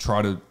 Just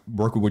try to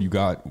work with what you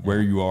got, where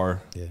you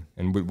are,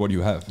 and with what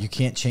you have. You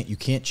can't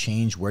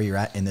change where you're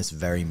at in this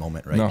very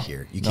moment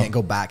here. You can't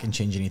go back and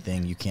change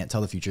anything. You can't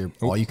tell the future.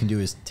 All you can do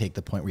is take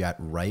the point where you're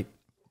at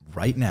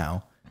right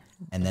now,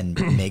 and then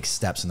make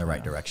steps in the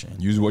right direction.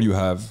 Use what you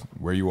have,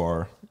 where you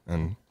are,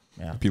 and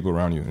the people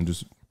around you, and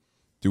just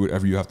do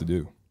whatever you have to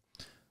do.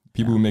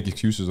 People who make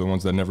excuses are the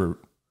ones that never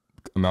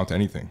amount to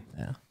anything.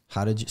 Yeah.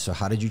 How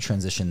did you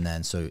transition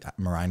then? So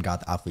Merjin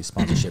got the Alphalete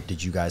sponsorship.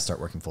 Did you guys start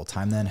working full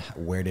time then?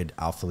 Where did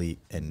Alphalete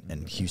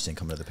and Houston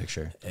come into the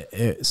picture?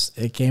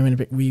 It came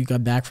in. We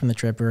got back from the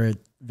trip. We were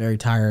very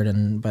tired,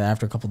 but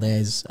after a couple of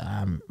days,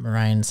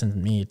 Merjin sent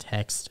me a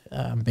text,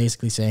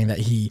 basically saying that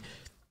he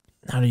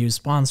had to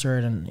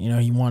sponsored, and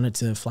he wanted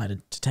to fly to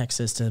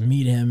Texas to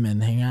meet him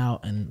and hang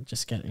out and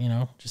just get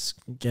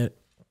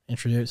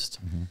introduced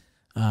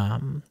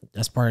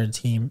as part of the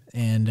team.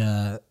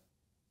 And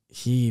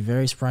he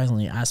very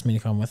surprisingly asked me to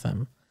come with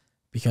him,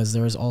 because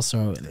there was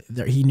also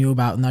he knew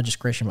about not just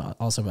Christian but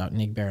also about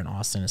Nick Bear and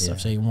Austin and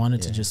stuff. So he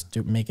wanted to just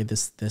make it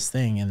this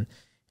thing. And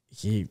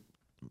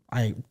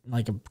I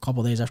like a couple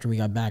of days after we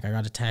got back, I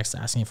got a text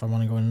asking if I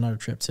want to go on another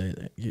trip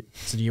to the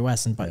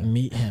US and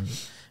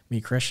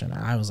meet Christian.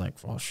 And I was like,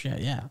 well,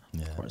 shit, yeah.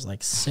 Of course,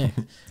 like sick.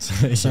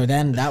 So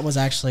then that was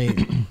actually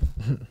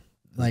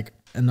like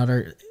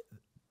the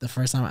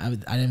first time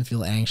I didn't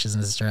feel anxious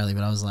necessarily,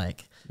 but I was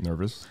like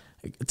nervous.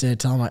 To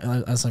tell him,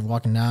 I was like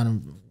walking down,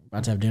 I'm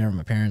about to have dinner with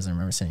my parents. I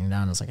remember sitting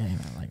down. I was like, "Hey, man,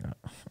 like,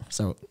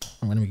 so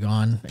I'm gonna be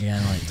gone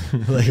again,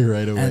 like, like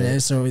right away."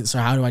 And so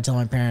how do I tell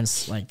my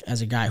parents, like, as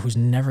a guy who's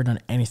never done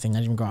anything,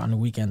 not even go out on the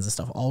weekends and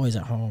stuff, always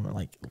at home, or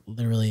like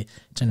literally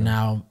to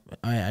now,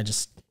 I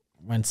just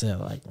went to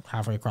like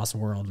halfway across the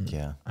world,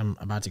 and I'm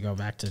about to go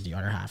back to the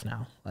other half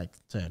now, like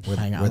to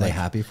hang out. Were they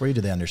happy for you?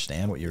 Did they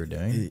understand what you were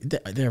doing?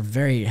 They're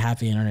very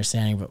happy and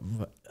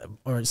understanding,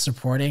 or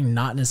supporting,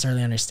 not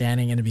necessarily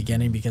understanding in the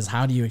beginning, because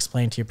how do you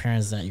explain to your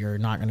parents that you're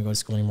not going to go to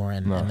school anymore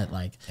and that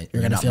like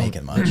you're going to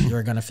film much?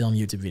 You're going to film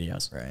YouTube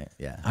videos, right?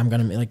 Yeah. I'm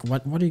going to like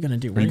what are you going to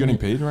do? Are you getting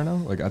paid right now?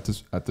 Like at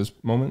this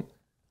moment?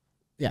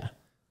 Yeah.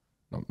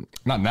 No,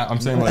 not now. I'm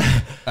saying like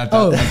at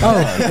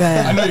that.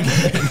 Yeah. I know you're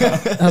getting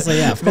paid. I was like,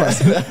 yeah, of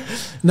course.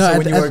 No, so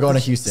when you were going to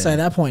Houston. So at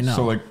that point, no.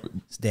 So like,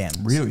 damn,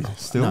 really?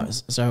 Still? No,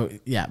 so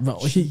yeah,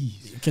 but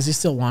because he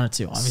still wanted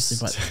to, obviously,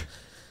 but.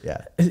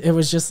 Yeah, it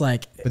was just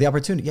like, but the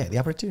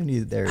opportunity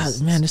there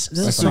is, man. This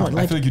is so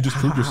I feel like you just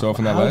proved yourself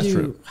in that last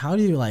trip. How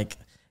do you like?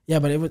 Yeah,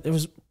 but it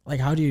was like,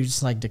 how do you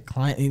just like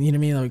decline? You know what I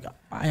mean? Like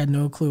I had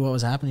no clue what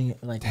was happening,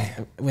 like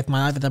with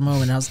my life at that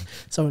moment.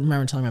 So I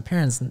remember telling my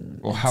parents.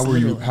 Well, how were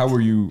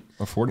you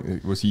affording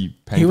it? Was he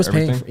paying? He was for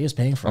everything? He was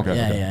paying for it.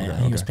 Yeah.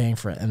 He was paying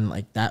for it, and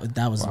like that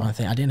was the one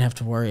thing I didn't have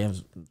to worry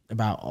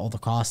about all the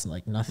costs and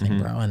like nothing,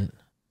 bro. And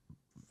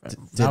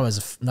that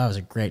was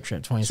a great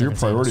trip. 2017. So your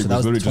priority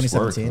was literally just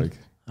work. Like,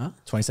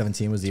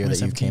 2017 was the year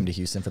that you came to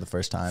Houston for the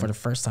first time. For the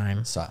first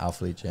time. Saw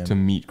Alphalete Gym. To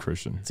meet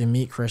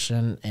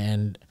Christian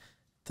and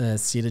to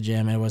see the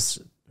gym. It was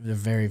the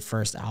very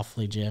first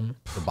Alphalete Gym.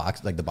 The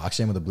box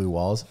gym with the blue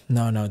walls?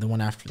 No, the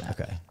one after that.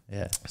 Okay,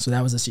 yeah. So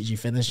that was the CG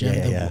Fitness Gym.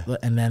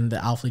 And then the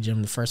Alphalete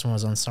Gym, the first one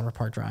was on Summer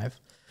Park Drive.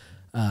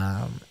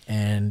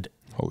 And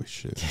holy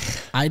shit.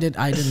 I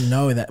didn't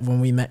know that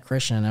when we met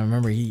Christian. I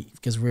remember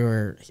because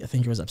I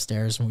think he was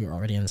upstairs and we were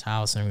already in his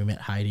house, and we met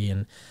Heidi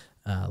and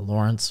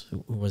Lawrence,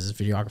 who was his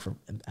videographer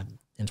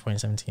in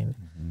 2017.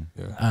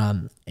 Yeah.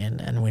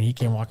 And when he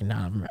came walking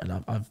down,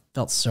 I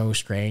felt so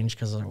strange,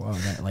 because like,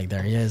 whoa, like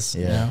there he is.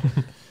 Yeah.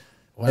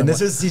 And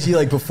this was CG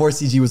like before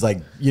CG was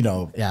like,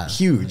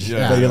 huge.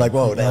 Yeah. But you're like,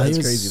 whoa, that's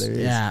crazy. There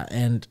he is. Yeah.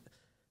 And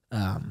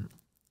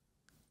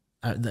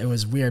it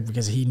was weird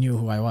because he knew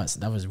who I was.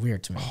 That was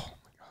weird to me. Oh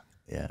my God.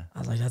 Yeah. I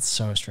was like, that's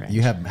so strange.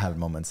 You have had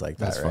moments like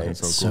that, right?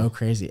 So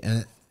crazy.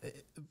 And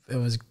it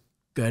was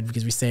good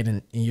because we stayed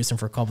in Houston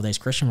for a couple of days.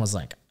 Christian was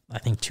like, I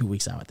think 2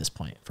 weeks out at this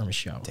point from his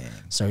show. Dang.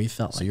 So he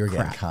felt like you were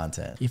crap. Getting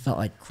content. He felt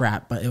like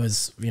crap, but it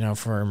was,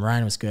 for Merjin,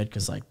 it was good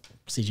because like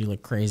CG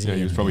looked crazy. Yeah,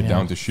 he was probably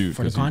down to shoot.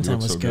 For the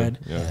content was so good.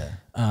 Yeah.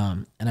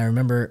 And I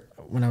remember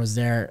when I was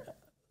there,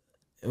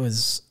 it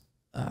was,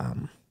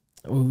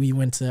 we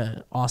went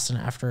to Austin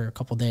after a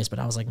couple of days, but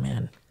I was like,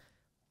 man,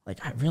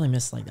 like I really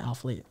missed like the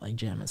Alphalete like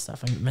gym and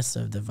stuff. I missed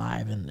the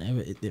vibe, and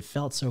it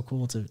felt so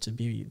cool to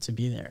be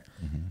there.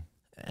 Mm-hmm.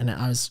 And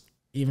I was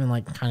even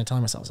like kind of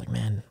telling myself, I was like,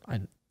 man,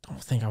 I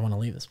don't think I want to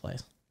leave this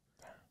place.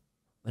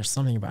 There's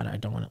something about it I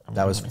don't want to.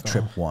 That was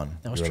trip one.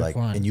 That was trip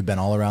one. And you've been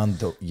all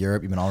around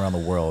Europe, you've been all around the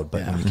world,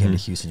 but when you came to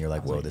Houston, you're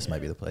like, whoa, this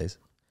might be the place.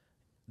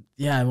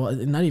 Yeah, well,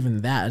 not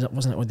even that. It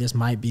wasn't, this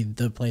might be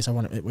the place I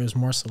wanted. It was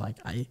more so like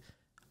I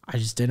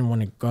just didn't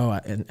want to go,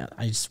 and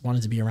I just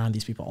wanted to be around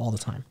these people all the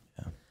time.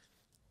 Yeah.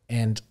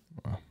 And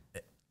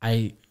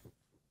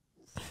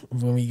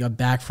when we got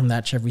back from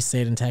that trip, we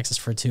stayed in Texas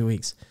for 2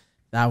 weeks.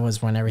 That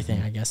was when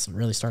everything, I guess,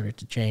 really started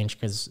to change,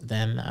 because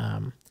then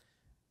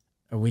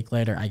a week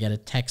later, I get a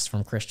text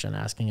from Christian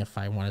asking if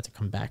I wanted to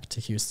come back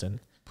to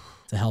Houston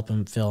to help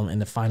him film in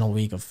the final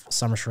week of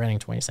Summer Shredding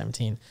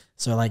 2017.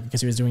 So like,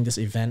 because he was doing this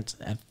event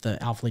at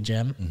the Alpha League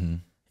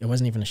Gym. It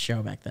wasn't even a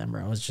show back then,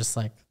 bro. It was just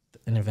like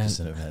an event.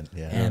 Just an event,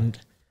 yeah. And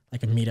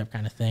like a meetup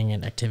kind of thing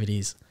and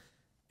activities.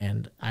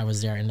 And I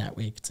was there in that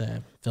week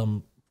to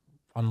film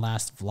one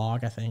last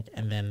vlog, I think,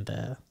 and then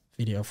the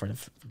video for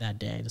that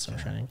day, the Summer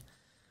Shredding.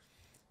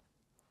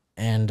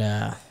 And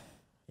that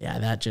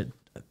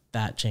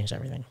changed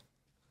everything.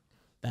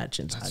 That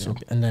changed.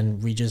 And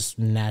then we just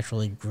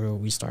naturally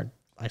grew.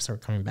 I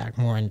started coming back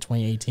more. In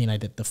 2018, I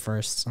did the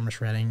first Summer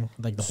Shredding,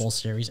 like the whole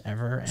series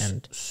ever.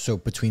 And so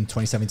between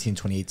 2017 and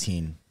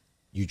 2018,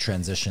 you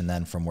transitioned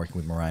then from working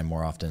with Merjin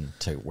more often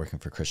to working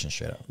for Christian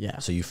straight up. Yeah.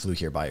 So you flew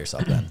here by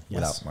yourself then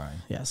without Merjin.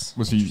 Yes.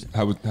 Was he?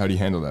 How do you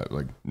handle that?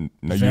 Like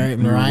now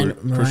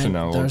Merjin, Christian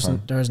now all the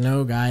time. There's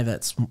no guy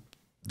that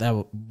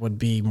would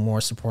be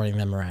more supporting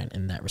than Merjin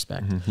in that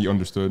respect. He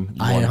understood.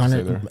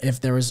 If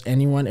there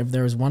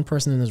was one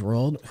person in this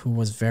world who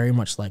was very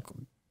much like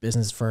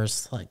business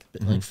first, like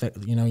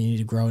you need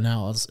to grow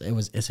now.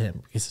 It's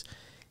him, because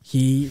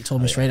he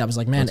told me straight up, I was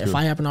like, man, if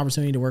I have an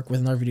opportunity to work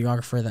with another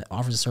videographer that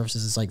offers the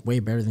services is like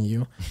way better than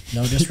you,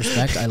 no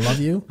disrespect, I love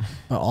you,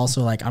 but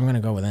also like I'm gonna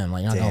go with him,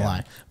 like not gonna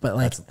lie. But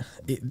like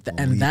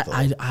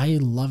I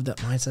love that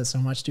mindset so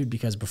much, dude,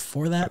 because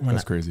before that,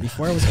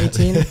 before I was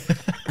 18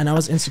 and I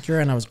was insecure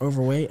and I was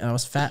overweight and I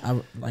was fat,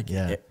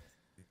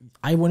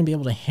 I wouldn't be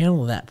able to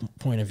handle that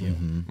point of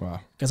view.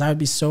 Wow. Because I would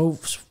be so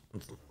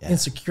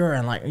insecure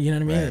and like, you know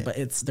what I mean? Right. But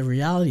it's the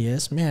reality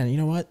is, man, you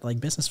know what? Like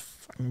business is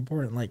fucking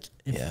important. Like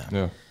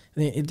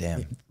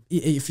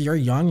if you're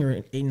young,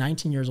 you're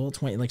 19 years old,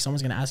 20, like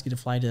someone's going to ask you to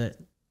fly to the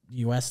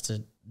US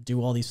to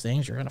do all these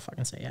things, you're going to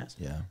fucking say yes.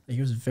 Yeah. Like, he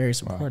was very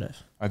supportive.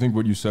 Wow. I think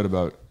what you said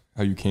about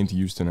how you came to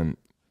Houston and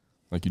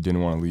like you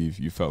didn't want to leave,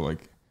 you felt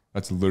like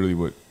that's literally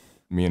what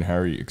me and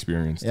Harry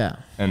experienced. Yeah.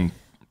 And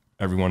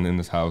everyone in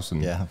this house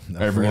and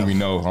everyone we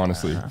know,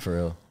 honestly. For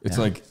real. It's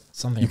like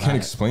something you can't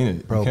explain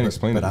it. Bro, you can't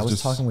explain it. But I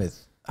was talking with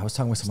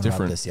someone different.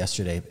 about this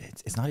yesterday.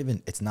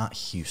 It's not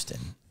Houston.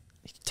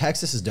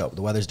 Texas is dope.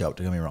 The weather's dope,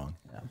 don't get me wrong.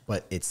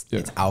 But it's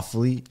Alpha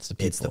League, it's the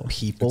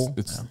people,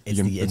 it's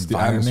the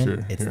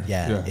environment.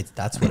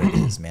 That's what it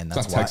is, man.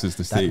 That's why Texas,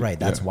 the state. Right.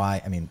 That's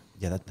why, I mean,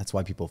 that's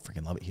why people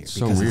freaking love it here.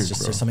 So because weird, it's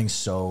just there's something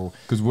so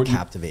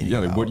captivating.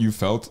 Like what you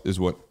felt is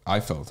what I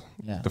felt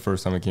the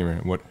first time I came here.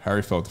 What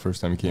Harry felt the first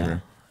time he came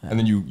here. And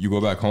then you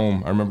go back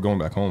home. I remember going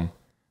back home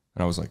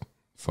and I was like,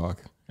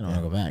 fuck. I don't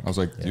want to go back. I was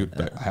like, dude,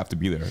 I have to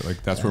be there.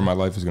 Like that's where my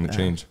life is going to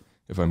change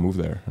if I move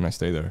there and I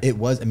stay there. It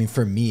was, I mean,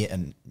 for me,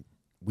 and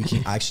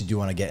I actually do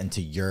want to get into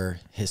your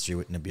history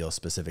with Nabil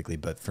specifically,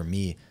 but for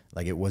me,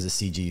 like it was a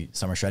CG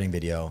Summer Shredding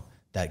video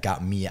that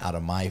got me out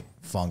of my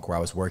funk where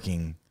I was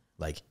working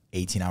like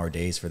 18-hour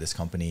days for this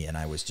company and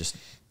I was just,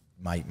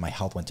 my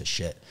health went to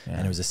shit.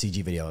 And it was a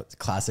CG video. It's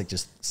classic,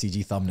 just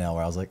CG thumbnail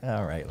where I was like,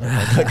 all right,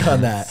 I'll click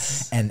on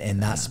that.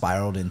 And that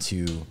spiraled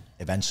into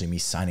eventually me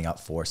signing up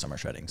for Summer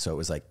Shredding. So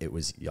it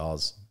was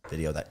y'all's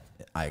video that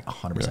I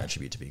 100%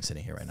 attribute to being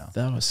sitting here right now.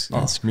 That's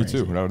me crazy.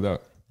 too, without a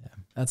doubt.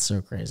 That's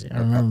so crazy. I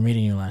remember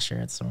meeting you last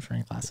year at the Summer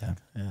Shredding Classic.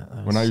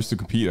 When I used to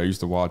compete, I used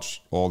to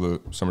watch all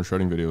the Summer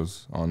Shredding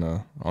videos on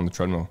the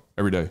treadle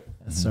every day.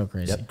 That's so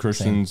crazy.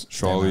 Christian's,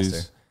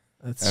 Charlie's,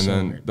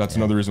 that's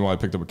another reason why I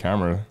picked up a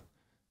camera.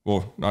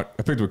 Well, I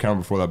picked up a camera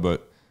before that,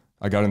 but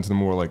I got into the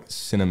more like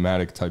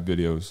cinematic type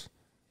videos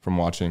from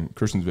watching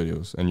Christian's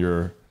videos and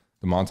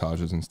the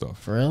montages and stuff.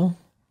 For real?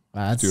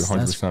 Wow, dude,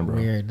 100%, bro.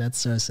 Weird. That's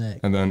so sick.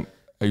 And then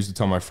I used to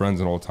tell my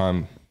friends and all the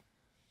time,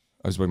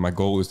 I was like, my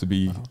goal is to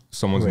be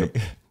someone's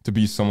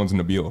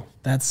Nabil.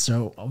 That's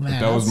so,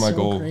 man. That was my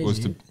goal.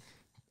 Crazy.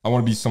 I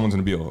want to be someone's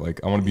Nabil.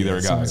 Like I want to be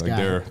their guy,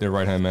 like their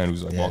right hand man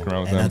who's like walking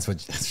around with them. That's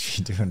what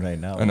you're doing right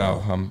now. And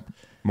now I'm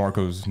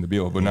Marco's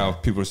Nabil, but now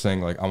people are saying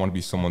like I want to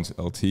be someone's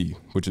LT,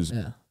 which is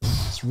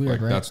it's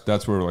weird, like, right?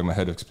 That's where like my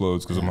head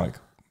explodes because I'm like,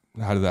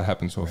 how did that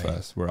happen so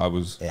fast? Where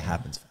it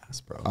happens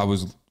fast, bro. I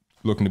was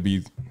looking to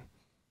be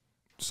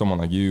someone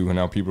like you, and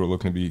now people are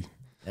looking to be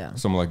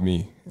someone like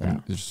me, and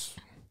it just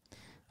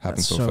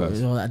happens so fast.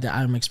 You know,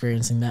 I'm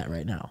experiencing that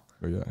right now.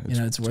 Oh, yeah, you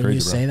know, it's when crazy,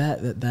 you say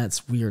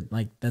that's weird.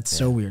 Like that's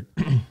so weird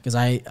because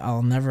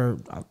I'll never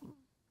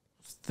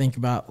think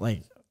about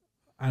like.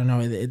 I don't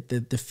know.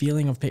 The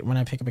feeling of when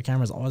I pick up a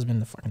camera has always been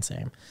the fucking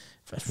same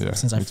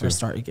since I first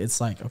started. It's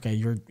like, okay,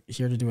 you're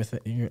here to do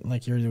you're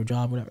like here to do a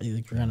job, whatever.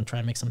 You're gonna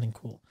try to make something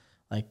cool.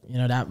 Like, you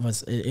know, that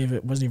was if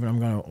it wasn't even I'm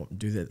gonna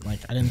do that. Like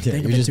I didn't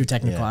think of it too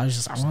technical. I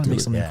was I want to make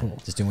something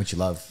cool. Just doing what you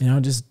love. You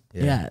know, just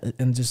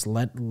and just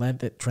let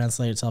it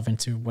translate itself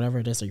into whatever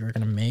it is that you're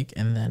gonna make,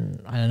 and then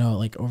I don't know,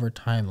 like over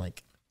time,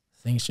 like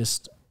things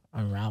just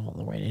unravel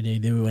the way they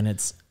do, and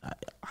it's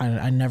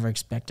I never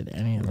expected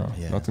any of them.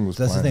 Nothing was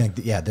that's planned.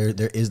 The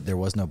thing. There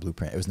was no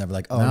blueprint. It was never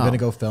like, I'm gonna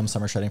go film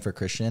Summer Shredding for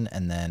Christian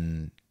and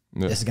then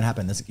this is gonna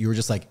happen. You were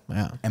just like,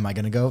 am I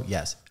gonna go?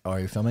 Yes.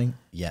 Are you filming?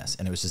 Yes.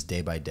 And it was just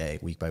day by day,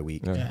 week by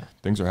week.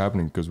 Things are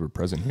happening because we're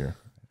present here.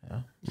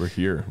 We're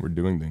here, we're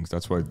doing things.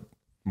 That's why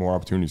more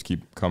opportunities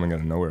keep coming out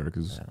of nowhere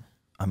because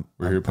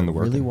we're here putting the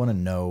work. I really want to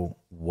know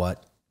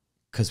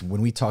because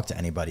when we talk to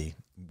anybody,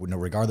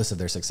 regardless of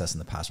their success in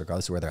the past,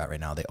 regardless of where they're at right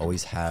now, they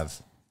always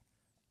have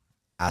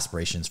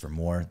aspirations for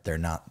more. They're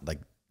not like,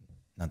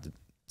 not to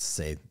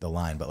say the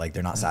line, but like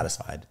they're not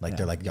satisfied. Like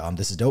they're like,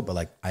 this is dope, but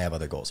like I have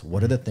other goals.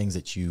 What are the things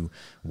that you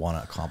want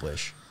to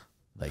accomplish,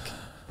 like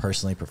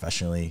personally,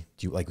 professionally?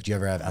 Do you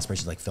ever have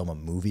aspirations like film a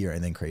movie or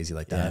anything crazy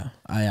like that? Yeah,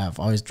 I have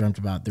always dreamt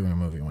about doing a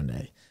movie one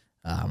day,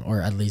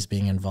 or at least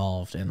being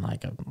involved in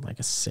like a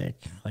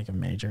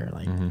major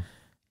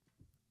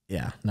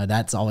Yeah, no,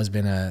 that's always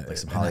been like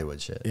some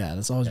Hollywood shit. Yeah,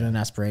 that's always been an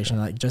aspiration.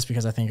 Like just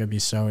because I think it would be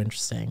so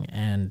interesting,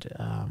 and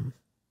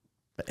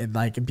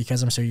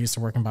because I'm so used to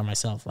working by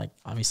myself. Like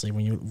obviously,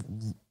 when you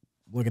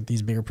look at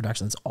these bigger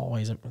productions, it's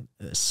always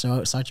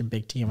such a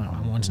big team. I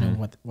want to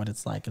know what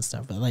it's like and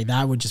stuff. But like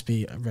that would just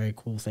be a very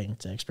cool thing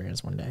to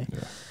experience one day.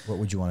 Yeah. What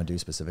would you want to do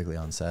specifically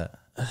on set?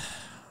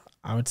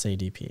 I would say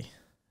DP.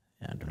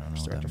 Yeah,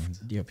 director,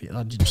 DOP,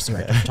 just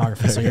director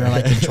photography. So you're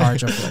like in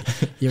charge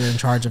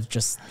of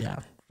just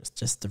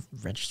the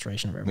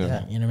registration of everything.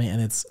 Yeah. You know what I mean?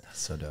 And that's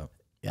so dope.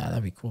 Yeah,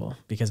 that'd be cool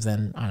because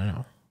then I don't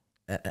know,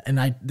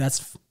 and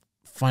that's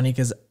funny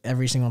because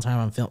every single time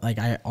I'm filming, like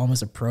I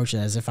almost approach it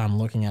as if I'm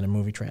looking at a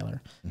movie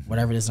trailer.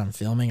 Whatever it is I'm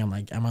filming, I'm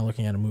like, am I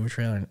looking at a movie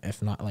trailer? And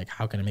if not, like,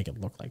 how can I make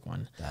it look like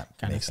one? That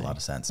makes a lot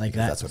of sense. Like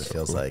that's what it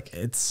feels like.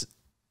 It's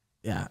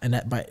and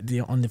that, but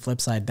on the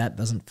flip side, that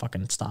doesn't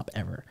fucking stop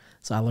ever.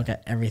 So I look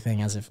at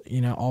everything as if,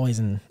 always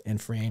in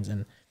frames,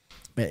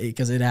 but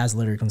because it has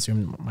literally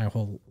consumed my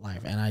whole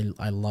life, and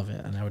I love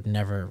it, and I would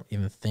never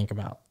even think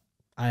about.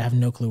 I have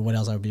no clue what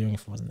else I would be doing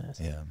if it wasn't this.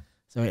 Yeah.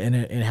 So and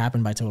it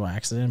happened by total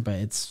accident, but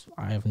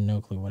I have no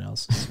clue what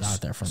else is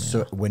out there for me.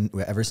 So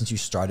ever since you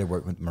started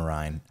working with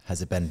Merjin,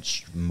 has it been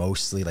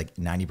mostly like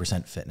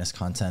 90% fitness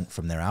content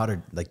from there out,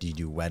 or like do you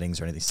do weddings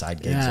or anything,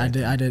 side gigs?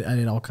 Yeah, I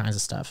did all kinds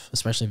of stuff,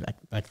 especially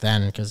back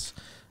then, because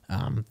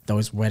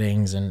those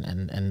weddings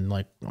and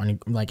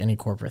like any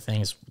corporate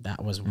things,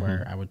 that was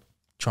where I would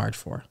charge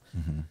for.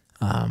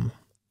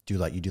 Do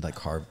you do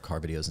car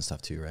videos and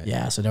stuff too, right?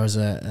 Yeah. So there was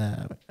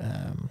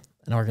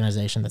an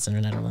organization that's in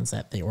the Netherlands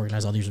that they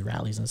organize all these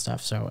rallies and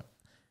stuff. So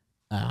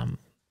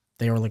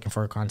they were looking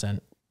for a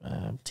content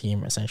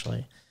team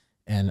essentially,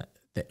 and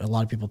a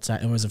lot of people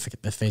it was a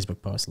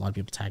Facebook post. A lot of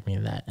people tagged me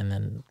in that, and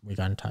then we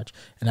got in touch.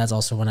 And that's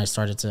also when I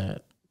started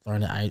to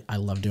learn that I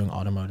love doing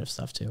automotive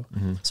stuff too.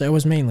 So it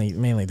was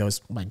mainly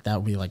those, like that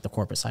would be like the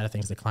corporate side of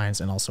things, the clients,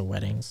 and also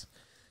weddings.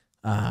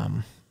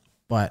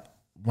 But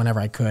whenever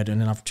I could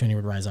and an opportunity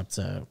would rise up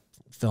to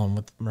film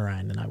with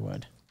Merjin, then I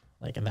would.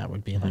 Like, and that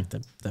would be like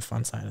the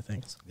fun side of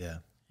things. Yeah.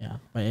 Yeah.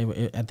 But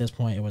at this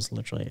point, it was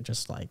literally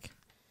just like,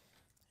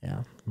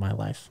 my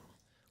life.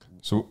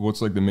 So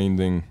what's like the main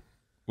thing?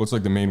 What's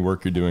like the main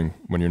work you're doing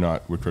when you're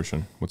not with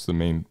Christian? What's your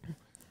main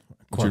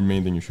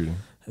thing you're shooting?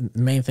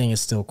 The main thing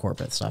is still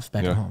corporate stuff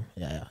back at home.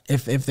 Yeah.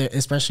 If they're,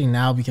 especially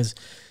now, because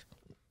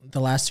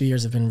the last 2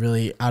 years have been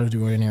really out of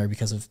the ordinary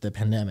because of the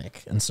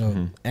pandemic. And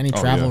so any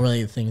travel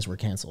related things were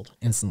canceled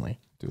instantly.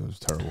 Dude, that was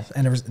terrible.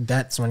 And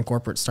that's when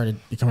corporate started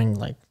becoming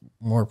like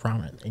more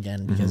prominent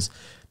again, because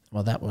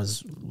that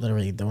was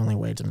literally the only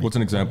way to make. What's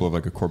an example of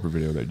like a corporate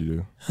video that you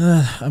do?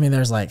 I mean,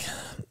 there's like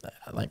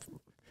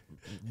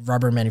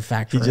rubber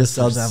manufacturers. He just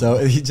sounds so.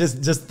 He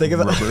just think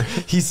about.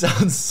 He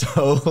sounds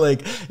so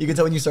like, you can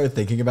tell when you start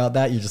thinking about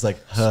that, you're just like,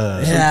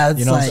 yeah, it's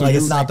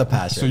it's not the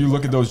passion. So you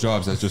look at those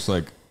jobs as just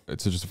like,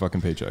 it's just a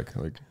fucking paycheck.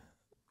 Like,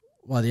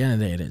 well, at the end of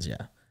the day, it is,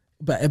 yeah.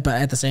 But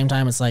at the same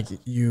time, it's like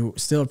you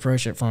still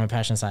approach it from a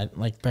passion side,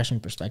 like passion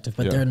perspective,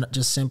 but they're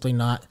just simply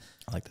not.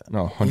 I like that.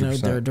 No,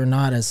 100%. They're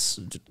not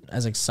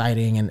as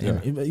exciting,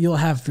 and you'll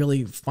have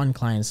really fun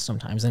clients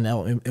sometimes, and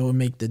it will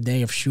make the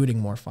day of shooting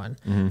more fun.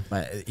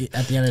 But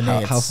at the end of the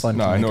day, how fun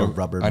to make a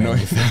rubber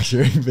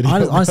manufacturing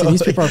video. Honestly,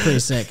 these people are pretty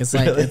sick. It's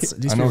like I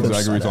know exactly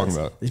what you're talking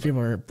about. These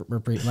people are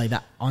pretty like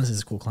that. Honestly,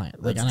 it's a cool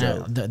client. Like,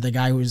 the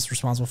guy who's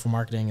responsible for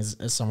marketing is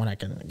someone I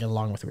can get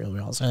along with really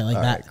well. So like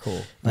all that,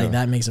 cool. Like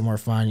that makes it more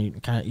fun. You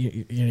kind of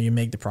you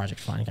make the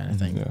project fun, kind of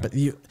thing. Yeah. But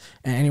and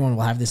anyone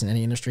will have this in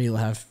any industry. You'll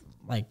have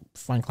like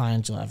fun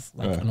clients, you'll have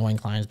like annoying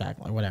clients back,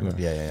 like whatever.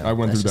 Yeah. I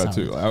went through that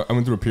too. I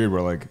went through a period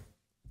where like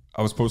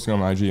I was posting on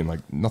my IG and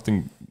like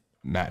nothing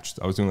matched.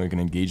 I was doing like an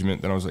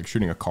engagement, then I was like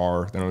shooting a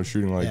car, then I was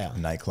shooting like a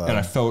nightclub, and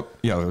I felt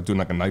I was doing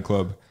like a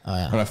nightclub,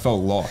 and I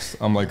felt lost.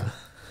 I'm like,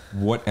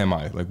 what am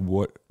I? Like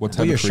what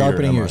type you're of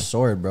sharpening your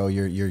sword, bro.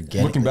 You're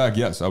getting looking back.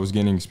 Yes, I was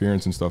gaining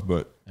experience and stuff,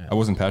 but I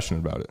wasn't passionate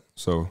about it.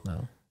 So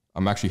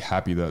I'm actually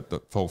happy that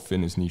the whole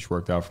fitness niche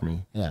worked out for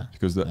me. Yeah,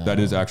 because that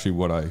is actually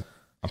what I'm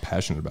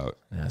passionate about.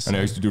 Yeah, and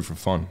I used to do it for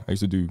fun. I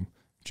used to do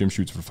gym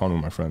shoots for fun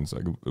with my friends.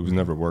 Like it was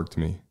never work to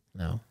me.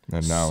 No.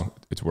 And now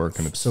it's work,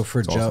 and it's so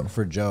for Joe. Awesome.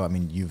 For Joe, I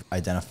mean, you've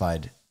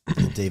identified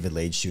the David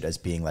Lade shoot as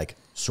being like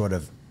sort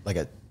of like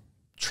a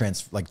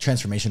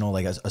transformational,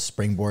 like a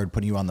springboard,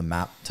 putting you on the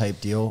map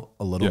type deal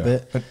a little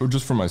bit. Or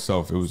just for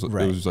myself, it was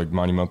like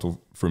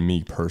monumental for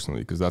me personally,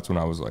 because that's when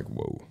I was like,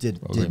 whoa.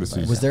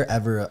 Was there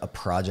ever a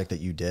project that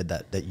you did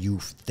that you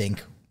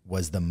think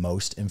was the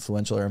most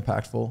influential or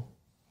impactful?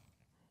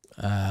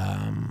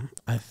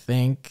 I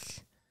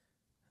think,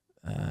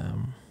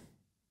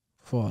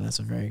 that's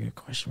a very good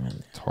question,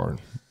 man. It's hard.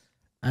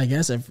 I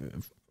guess if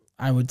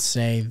I would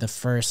say the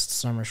first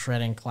Summer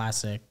Shredding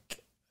Classic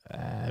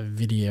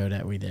video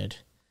that we did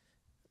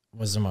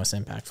was the most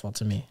impactful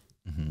to me.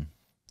 Mm-hmm.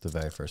 The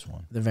very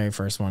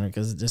first one,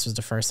 because this was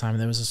the first time.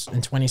 There was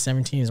in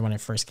 2017 is when it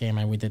first came,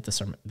 and we did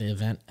the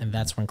event, and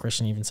that's when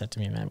Christian even said to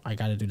me, "Man, I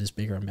got to do this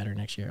bigger and better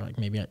next year. Like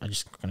maybe I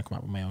just gonna come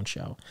out with my own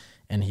show."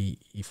 And he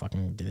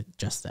fucking did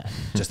just that.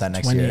 Just that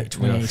next year.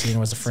 2018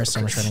 was the first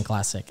Summer Shredding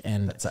Classic,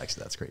 and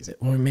that's crazy.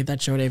 When we made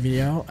that show day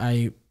video,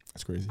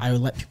 that's crazy. I would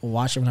let people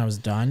watch it when I was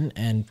done,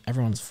 and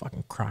everyone's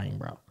fucking crying,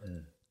 bro.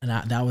 And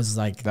that was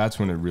like, that's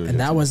when it really. And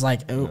that was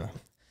like,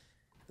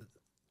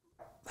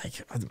 like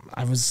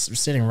I was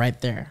sitting right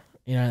there,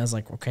 you know. I was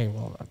like, okay,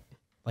 well,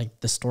 like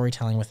the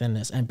storytelling within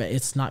this, but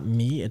it's not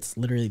me. It's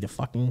literally the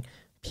fucking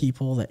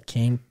people that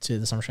came to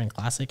the Summer Shredding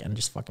Classic and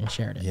just fucking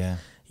shared it. Yeah,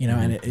 you know,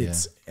 and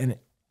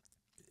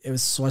it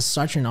was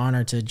such an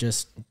honor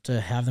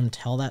to have them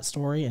tell that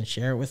story and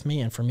share it with me,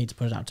 and for me to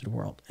put it out to the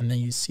world. And then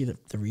you see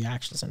the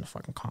reactions and the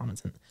fucking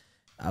comments, and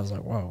I was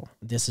like, whoa,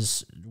 this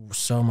is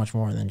so much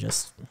more than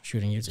just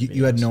shooting YouTube videos.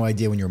 You had no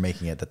idea when you were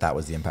making it that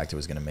was the impact it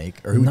was going to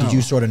make? Or did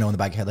you sort of know in the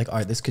back of your head, like, all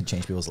right, this could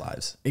change people's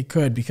lives? It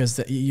could, because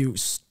you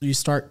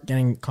start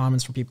getting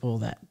comments from people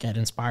that get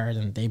inspired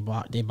and they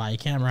buy a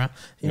camera.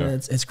 You know,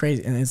 it's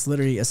crazy. And it's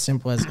literally as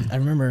simple as, I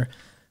remember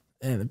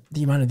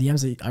the amount of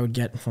DMs that I would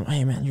get from,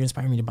 hey man, you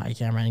inspired me to buy a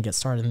camera and get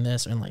started in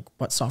this, and like,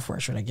 what software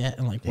should I get,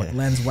 and like, what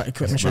lens, what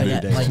equipment should I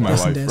get, like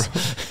this and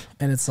this.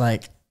 And it's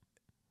like,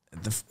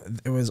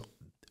 it was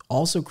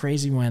also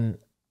crazy when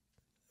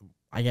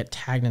I get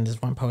tagged in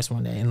this one post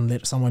one day,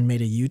 and someone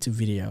made a YouTube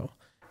video,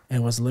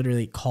 and it was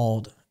literally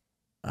called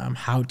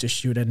 "How to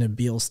Shoot a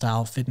Nabil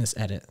Style Fitness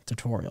Edit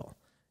Tutorial."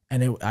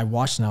 And I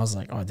watched and I was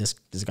like, "Oh, this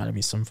got to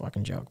be some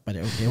fucking joke." But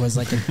it was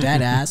like a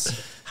dead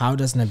ass. How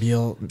does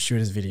Nabil shoot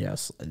his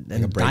videos?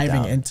 And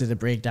diving into the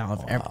breakdown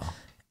of every.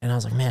 And I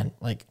was like, man,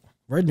 like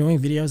we're doing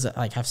videos that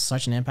like have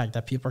such an impact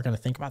that people are gonna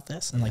think about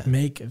this and like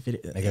make a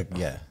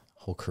video.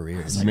 Whole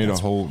career. You made a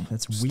whole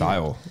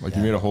style. Like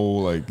you made a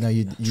whole like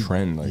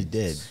trend. Like you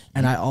did.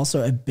 And I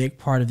also, a big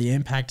part of the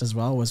impact as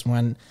well was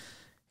when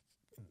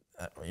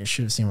you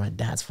should have seen my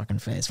dad's fucking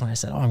face when I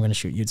said, "Oh, I'm going to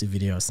shoot YouTube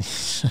videos."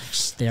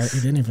 He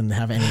didn't even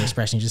have any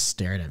expression. He just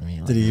stared at me.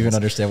 Like, did he even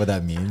understand what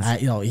that means?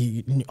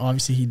 He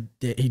obviously he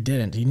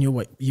didn't. He knew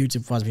what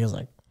YouTube was, but he was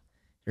like,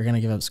 "You're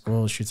gonna give up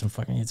school, shoot some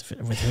fucking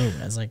YouTube with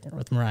who?" I was like,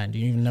 "With Merjin. Do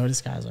you even know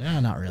this guy?" I was like, "Oh,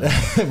 not really."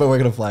 But we're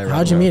gonna fly around.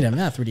 How'd you meet him?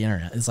 Yeah, through the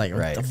internet. It's like,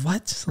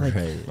 what? Like,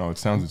 no, it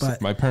sounds.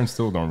 My parents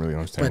still don't really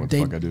understand what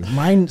the fuck I do.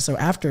 Mine. So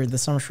after the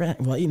Summer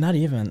Shredding, well, not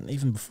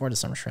even before the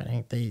Summer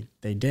Shredding,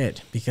 they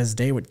did, because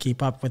they would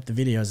keep up with the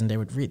videos and they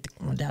would read.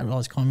 My dad would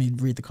always call me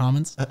read the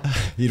comments.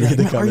 He'd read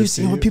the comments. Are you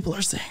seeing what people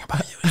are saying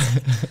about you?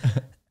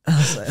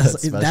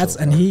 That's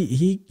and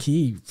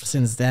he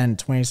since then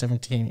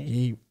 2017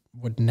 he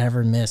would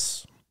never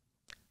miss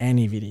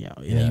any video.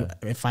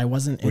 If I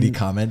wasn't, would he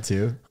comment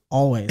too?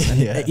 Always.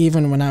 And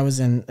even when I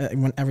was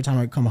every time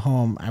I would come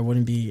home, I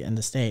wouldn't be in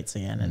the States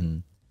again,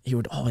 and he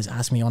would always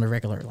ask me on a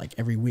regular, like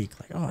every week,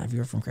 like, "Oh, have you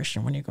heard from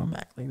Christian? When are you going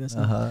back?" Like this,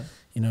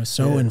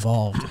 so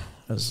involved.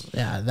 That's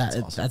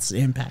the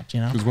impact,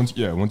 Because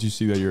once you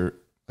see that you're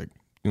like,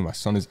 my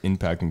son is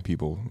impacting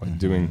people, like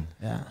doing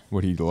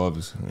what he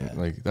loves,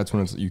 like that's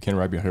when you can't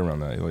wrap your head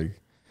around that. Like,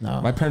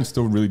 my parents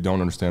still really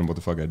don't understand what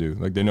the fuck I do.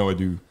 Like, they know I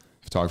do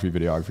photography,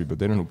 videography, but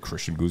they don't know who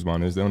Christian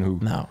Guzman is. They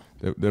don't know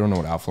they don't know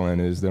what Alpha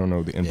Land is. They don't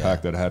know the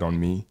impact that it had on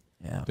me.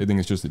 Yeah. They think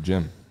it's just a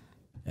gym.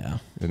 Yeah.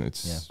 And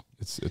it's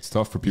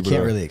tough for people. You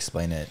can't really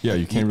explain it. Yeah,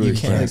 you can't really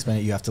explain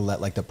it. You have to let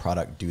like the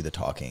product do the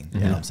talking. You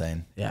know what I'm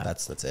saying? Yeah.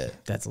 That's it.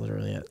 That's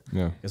literally it.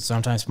 Yeah. Because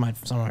sometimes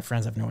some of my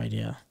friends have no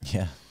idea.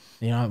 Yeah.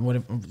 What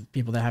if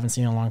people that haven't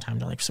seen in a long time,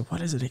 they're like, "So what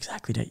is it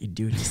exactly that you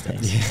do these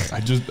days?" I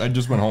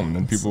just went home, and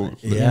then people.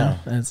 Do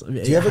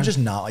you ever just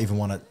not even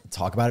want to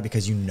talk about it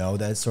because you know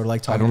that it's sort of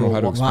like talking? I don't know how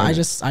to explain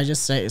it. I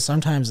just say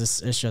sometimes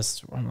it's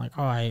just I'm like,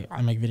 "Oh, I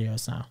make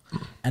videos now,"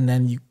 and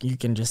then you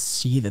can just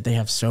see that they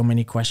have so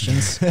many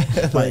questions,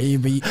 but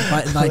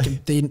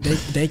like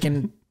they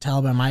can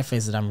tell by my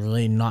face that I'm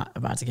really not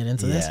about to get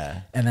into this,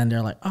 and then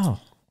they're like, "Oh,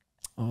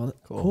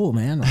 cool,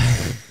 man."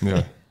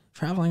 Yeah.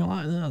 Traveling a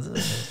lot.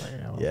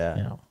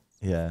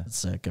 Yeah.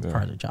 It's a good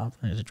part of the job,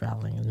 is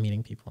traveling and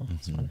meeting people.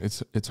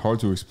 It's hard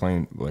to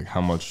explain like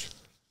how much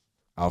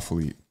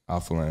Alpha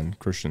Land,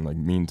 Christian like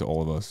mean to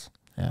all of us.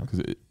 Yeah.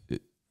 Because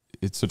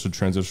it's such a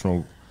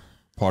transitional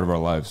part of our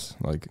lives.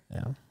 Like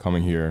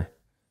coming here,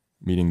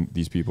 meeting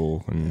these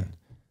people, and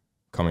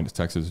coming to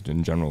Texas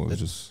in general is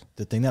just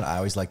the thing that I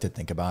always like to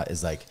think about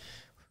is like,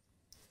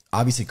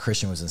 obviously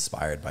Christian was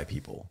inspired by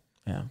people.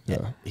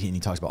 Yeah. He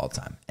talks about all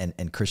the time,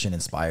 and Christian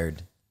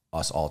inspired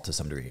us all to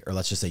some degree, or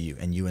let's just say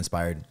you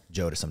inspired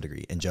Joe to some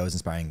degree, and Joe's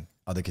inspiring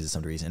other kids to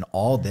some degrees, and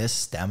all this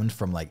stemmed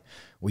from like,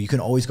 well, you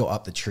can always go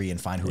up the tree and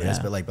find who it is,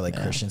 but like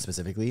Christian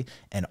specifically,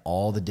 and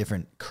all the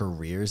different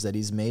careers that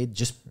he's made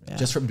just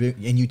from doing,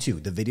 and you too,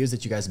 the videos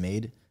that you guys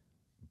made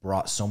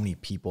brought so many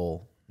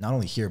people not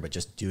only here but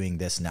just doing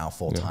this now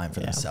full time for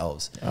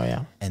themselves.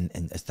 And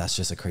that's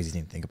just a crazy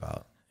thing to think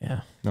about.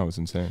 Yeah. No, it's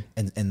insane.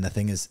 And the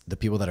thing is, the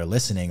people that are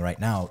listening right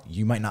now,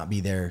 you might not be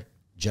there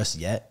just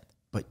yet,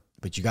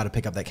 but you got to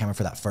pick up that camera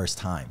for that first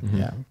time. Yeah.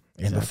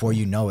 Exactly. And before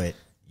you know it,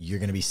 you're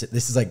going to be,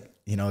 this is like,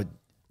 you know,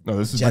 no,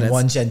 this is Gen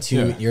 1, Gen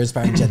 2, you're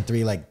inspiring Gen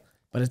 3, like.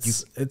 But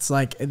it's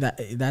like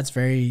that's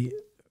very,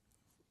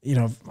 you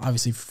know,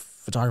 obviously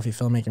photography,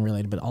 filmmaking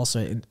related, but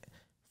also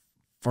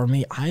for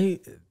me, I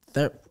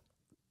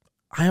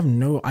have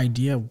no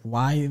idea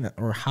why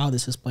or how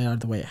this has played out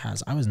the way it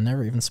has. I was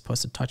never even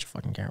supposed to touch a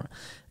fucking camera.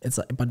 It's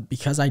like, but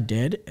because I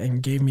did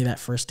and gave me that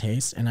first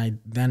taste, and I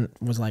then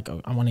was like,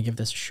 oh, I want to give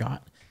this a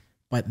shot.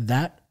 But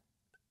that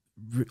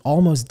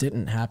almost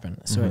didn't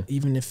happen. So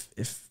even if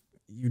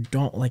you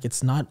don't like,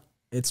 it's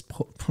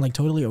like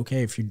totally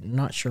okay if you're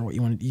not sure what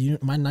you want to do. You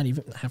might not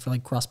even have to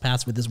like cross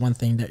paths with this one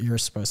thing that you're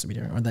supposed to be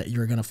doing or that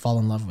you're going to fall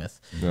in love with.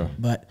 Yeah.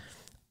 But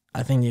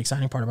I think the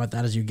exciting part about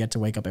that is you get to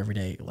wake up every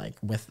day like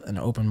with an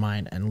open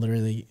mind and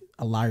literally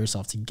allow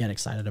yourself to get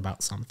excited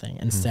about something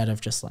instead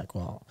of just like,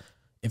 well,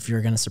 if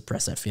you're going to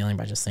suppress that feeling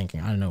by just thinking,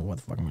 I don't know what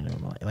the fuck I'm going to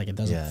do. Like it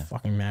doesn't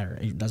fucking matter.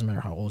 It doesn't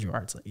matter how old you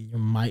are. It's like you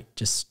might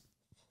just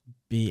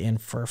be in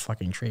for a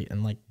fucking treat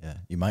and like,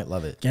 you might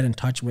love it. Get in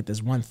touch with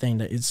this one thing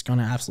that it's going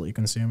to absolutely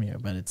consume you,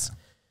 but it's,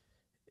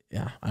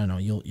 I don't know.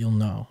 You'll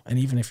know. And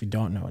even if you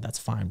don't know, that's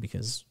fine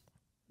because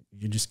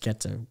you just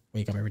get to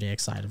wake up every day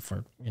excited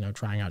for, you know,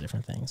 trying out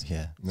different things.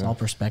 Yeah. It's all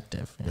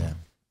perspective. Yeah.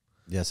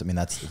 Yes. I mean,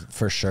 that's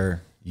for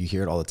sure. You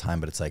hear it all the time,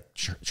 but it's like,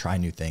 try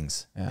new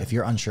things. Yeah. If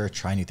you're unsure,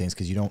 try new things.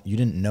 Cause you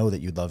didn't know that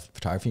you'd love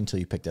photography until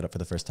you picked it up for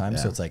the first time.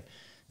 So it's like,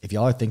 if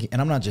y'all are thinking,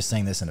 and I'm not just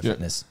saying this in a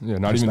fitness. Yeah.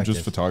 Not even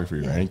just photography,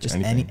 right? Just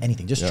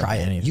anything. Just try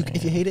it. Anything,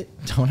 if you hate it,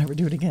 don't ever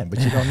do it again,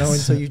 but you don't know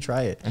until you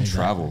try it. And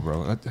travel,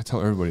 bro. I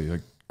tell everybody,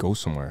 like, go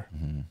somewhere.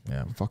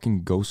 Yeah.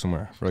 Fucking go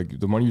somewhere. For like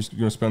the money you're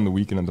going to spend the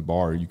weekend at the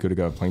bar, you could have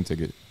got a plane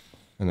ticket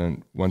and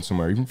then went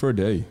somewhere, even for a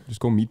day. Just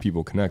go meet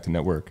people, connect, and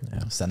network.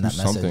 Yeah. Send that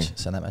message.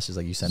 Send that message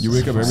like you send. You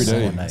wake up every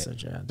day.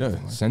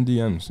 Send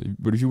DMs.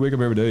 But if you wake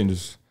up every day and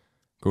just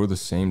go to the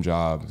same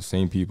job, the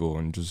same people,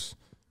 and just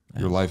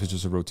your life is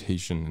just a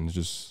rotation, and it's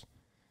just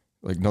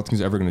like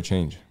nothing's ever going to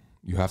change.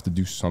 You have to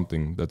do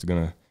something that's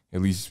going to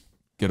at least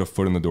get a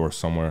foot in the door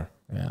somewhere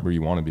where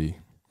you want to be.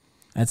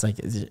 That's like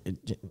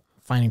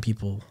finding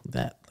people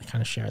that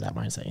kind of share that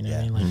mindset. You know what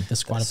I mean? Like the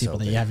squad of people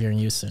that you have here in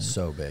Houston.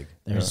 So big.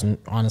 There's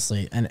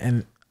honestly,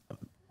 and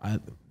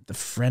the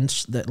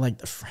French that like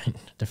the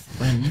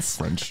friends,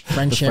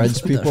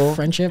 friendship people, the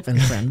friendship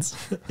and friends.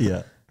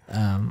 That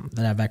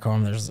I have back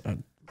home. There's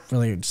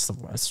really just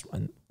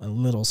a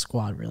little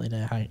squad really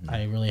that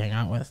I really hang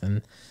out with,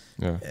 and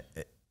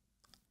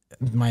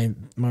my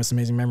most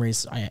amazing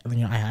memories I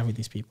have with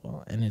these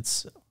people, and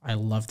I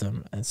love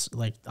them. It's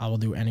like I will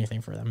do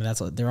anything for them.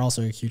 And they're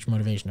also a huge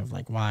motivation of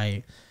like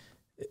why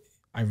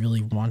I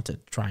really want to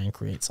try and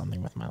create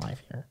something with my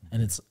life here.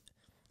 And it's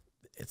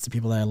the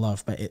people that I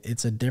love, but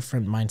it's a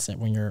different mindset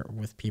when you're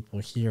with people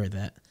here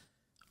that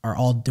are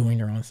all doing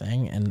their own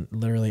thing. And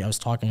literally I was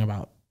talking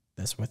about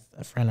this with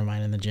a friend of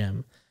mine in the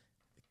gym,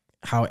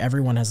 how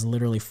everyone has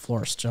literally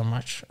flourished so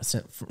much,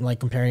 like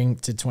comparing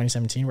to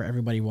 2017 where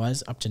everybody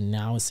was up to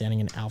now standing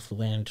in Alpha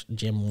Land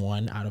Gym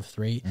 1 out of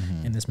 3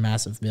 in this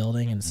massive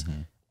building.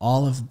 And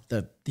all of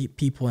the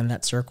people in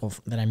that circle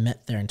that I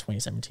met there in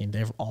 2017,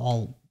 they've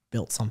all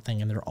built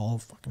something and they're all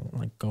fucking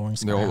like going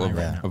sky high right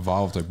now.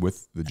 Evolved like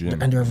with the gym.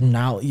 And they're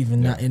now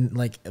not in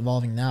like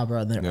evolving now,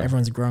 bro.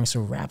 Everyone's growing so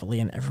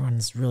rapidly and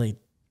everyone's really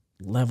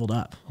leveled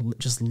up,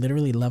 just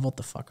literally leveled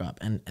the fuck up.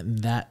 And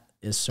that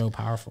is so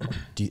powerful.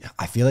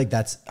 I feel like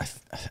I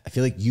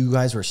feel like you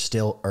guys were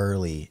still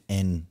early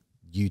in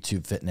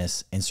YouTube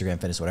fitness, Instagram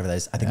fitness, whatever that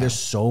is. I think there's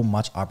so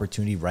much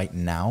opportunity right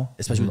now,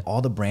 especially with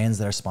all the brands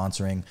that are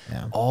sponsoring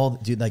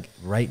like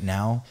right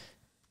now,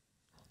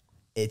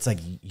 it's like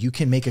you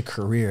can make a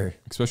career,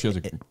 especially as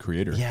a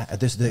creator. Yeah.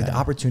 There's the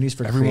opportunities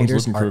for everyone's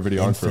creators looking for a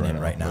videographer infinite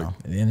right now.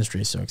 Like, the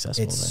industry is so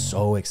accessible. It's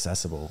so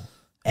accessible.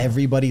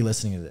 Everybody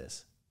listening to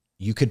this,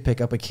 you could pick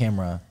up a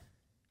camera,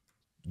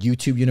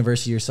 YouTube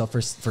University yourself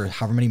for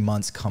however many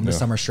months, come to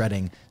summer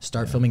shredding,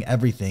 start filming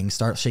everything,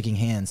 start shaking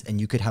hands, and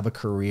you could have a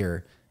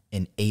career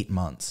in 8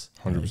 months.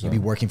 100%. You'd be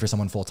working for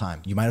someone full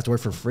time. You might have to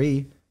work for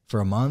free for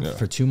a month,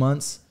 for 2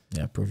 months.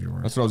 Yeah, prove your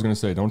worth. That's what I was gonna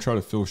say. Don't try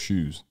to fill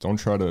shoes. Don't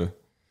try to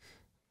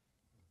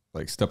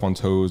like step on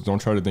toes. Don't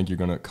try to think you're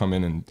gonna come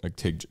in and like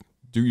take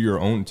your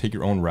own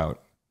route.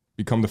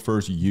 Become the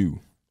first you. You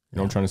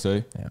know what I'm trying to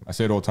say? Yeah. I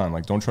say it all the time.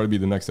 Like, don't try to be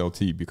the next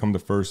LT. Become the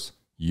first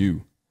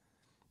you.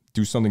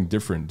 Do something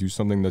different. Do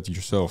something that's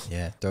yourself.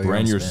 Yeah.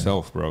 Brand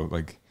yourself, bro.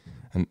 Like,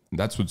 and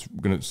that's what's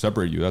gonna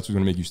separate you. That's what's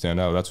gonna make you stand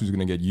out. That's what's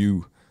gonna get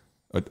you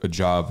a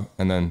job,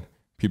 and then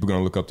people are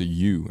gonna look up to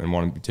you and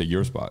want to take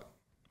your spot.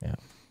 Yeah.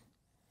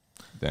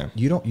 Damn.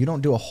 You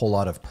don't do a whole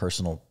lot of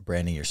personal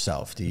branding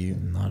yourself, do you?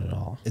 Not at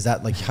all. Is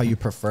that like how you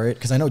prefer it?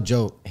 Because I know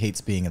Joe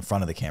hates being in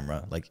front of the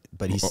camera, like,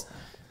 but he's.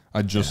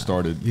 I just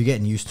started. You're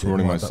getting used to it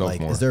more, myself but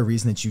like, more. Is there a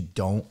reason that you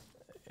don't,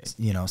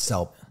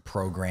 sell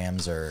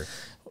programs or?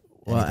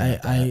 Well,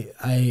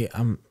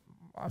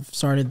 I've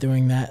started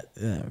doing that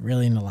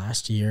really in the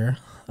last year,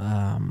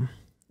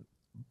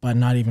 but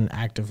not even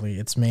actively.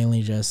 It's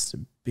mainly just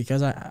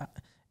because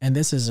and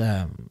this is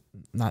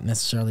not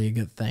necessarily a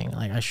good thing.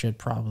 Like I should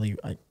probably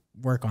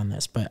work on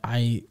this, but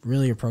I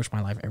really approach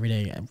my life every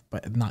day,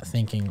 but not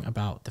thinking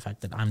about the fact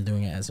that I'm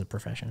doing it as a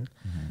profession.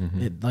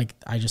 It, like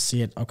I just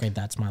see it, okay,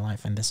 that's my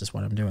life and this is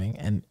what I'm doing.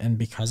 And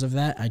because of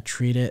that, I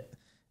treat it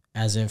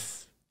as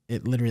if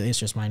it literally is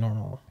just my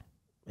normal,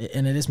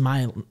 and it is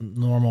my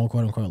normal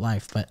quote unquote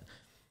life, but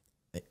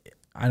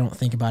I don't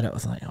think about it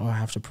with like, oh, I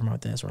have to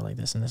promote this or like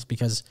this and this,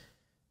 because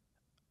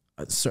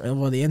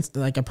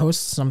like I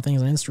post some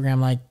things on Instagram,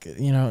 like,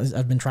 you know,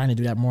 I've been trying to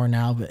do that more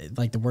now, but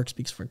like the work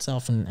speaks for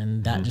itself,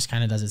 and that just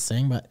kind of does its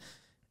thing. But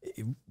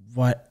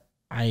what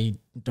I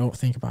don't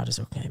think about is,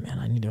 okay, man,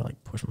 I need to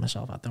like push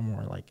myself out there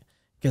more, like,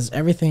 because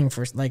everything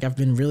first, like I've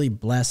been really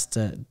blessed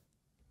to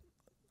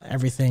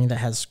everything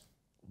that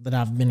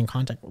I've been in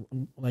contact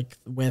like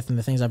with, and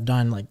the things I've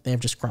done, like they have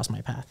just crossed my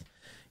path.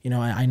 You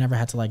know, I never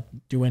had to like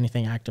do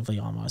anything actively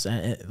almost,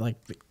 and like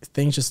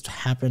things just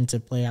happened to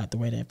play out the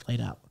way they played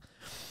out.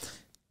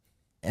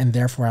 And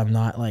therefore, I'm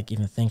not like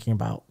even thinking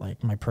about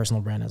like my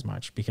personal brand as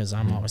much, because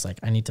I'm always like,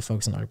 I need to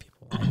focus on other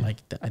people. I'm like,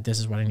 this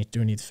is what I need to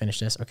do. I need to finish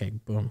this. Okay,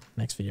 boom,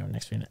 next video.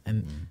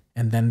 And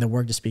then the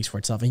work just speaks for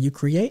itself. And you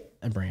create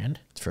a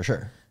brand. For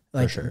sure.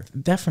 Like, for sure.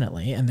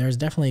 Definitely. And there's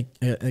definitely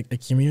a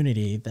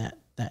community that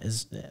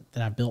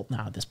I've built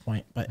now at this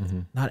point, but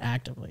not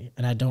actively.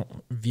 And I don't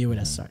view it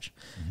as such.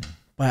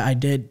 But I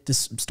did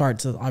just start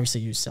to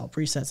obviously use sell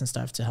presets and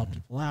stuff to help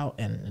people out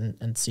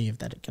and see if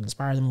that it can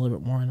inspire them a little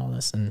bit more and all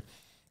this. And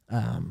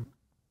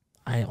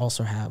I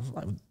also have,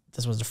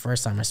 this was the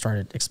first time I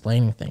started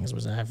explaining things,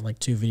 was I have like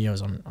 2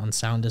 videos on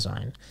sound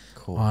design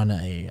on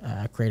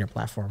a creator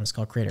platform. It's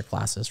called Creator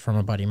Classes, from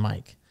a buddy,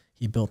 Mike.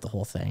 He built the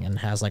whole thing and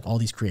has like all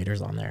these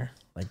creators on there,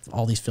 like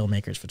all these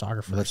filmmakers,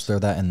 photographers. Let's throw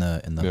that in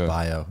the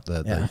bio,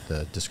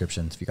 the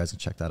description, if you guys can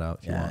check that out.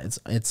 If you want.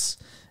 It's,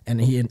 and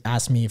he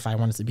asked me if I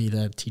wanted to be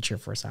the teacher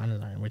for sound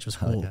design, which was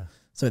cool.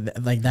 So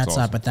like that's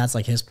awesome. But that's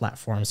like his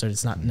platform. So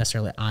it's not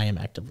necessarily I am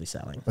actively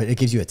selling. But it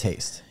gives you a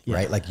taste,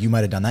 right? Like you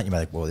might have done that. You might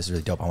be like, whoa, this is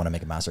really dope. I want to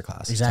make a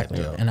masterclass.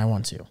 Exactly. And I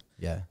want to.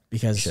 Yeah.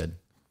 Because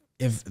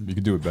if you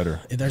could do it better.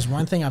 If there's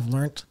one thing I've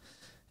learned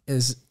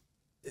is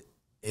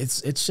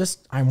it's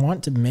just, I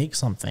want to make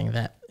something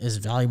that is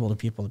valuable to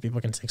people, that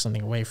people can take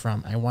something away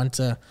from. I want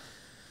to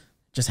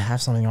just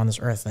have something on this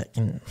earth that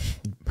can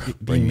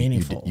be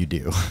meaningful. You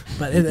do.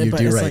 But you but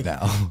do right like,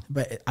 now.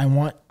 But I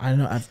want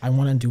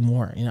to do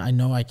more. You know, I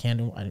know I can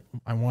do.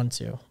 I want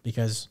to,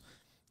 because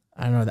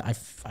I don't know that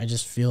I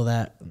just feel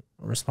that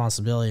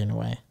responsibility in a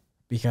way,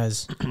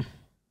 because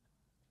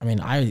I mean,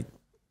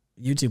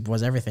 YouTube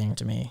was everything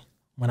to me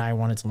when I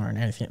wanted to learn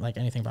anything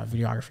about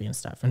videography and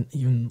stuff, and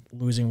even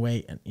losing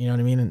weight, and you know what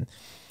I mean. And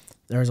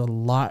there's a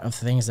lot of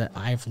things that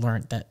I've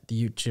learned that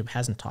the YouTube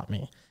hasn't taught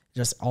me,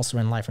 just also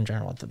in life in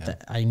general,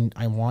 that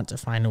I want to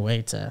find a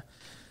way to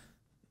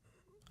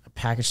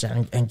package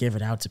that and give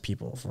it out to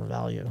people for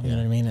value. You know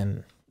what I mean?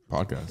 And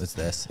podcast.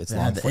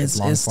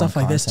 It's stuff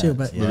like this too.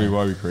 But literally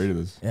why we created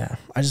this. Yeah,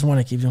 I just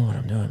want to keep doing what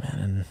I'm doing,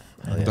 man.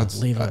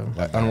 And leave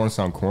I don't want to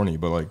sound corny,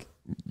 but like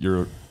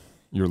your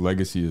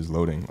legacy is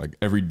loading. Like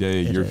every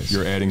day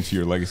you're adding to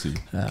your legacy.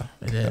 Oh,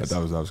 it is. That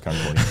was kind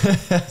of corny.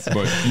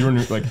 But you're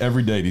like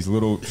every day, these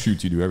little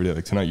shoots you do every day.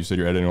 Like tonight, you said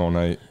you're editing all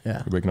night.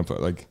 Yeah. You're waking up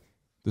like.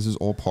 This is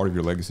all part of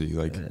your legacy.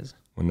 Like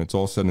when it's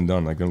all said and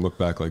done, like gonna look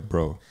back like,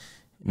 bro,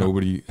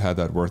 nobody had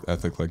that work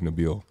ethic like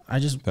Nabil.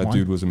 That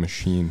dude was a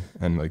machine,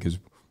 and like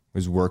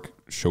his work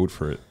showed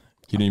for it.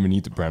 He didn't even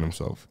need to brand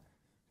himself.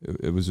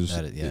 It was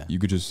just you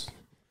could just.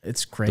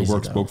 It's crazy. The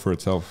work spoke for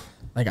itself.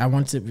 Like I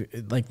want to,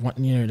 like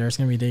you know, there's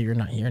gonna be a day you're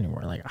not here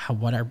anymore. Like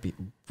what are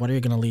you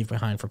gonna leave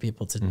behind for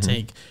people to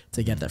take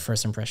to get that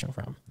first impression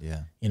from?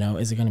 Yeah. You know,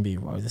 is it gonna be,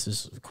 whoa, this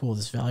is cool,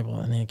 this is valuable,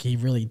 and like he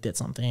really did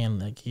something,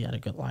 and like he had a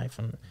good life,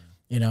 and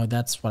you know,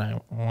 that's what I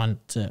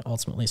want to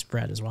ultimately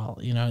spread as well.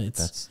 You know,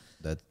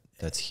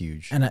 that's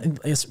huge. And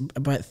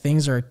but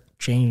things are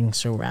changing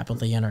so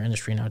rapidly in our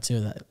industry now too,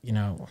 that, you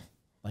know,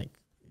 like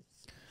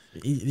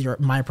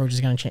my approach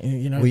is going to change.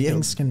 You know,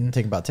 things can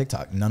think about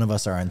TikTok. None of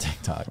us are on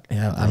TikTok.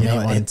 Yeah, I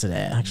made one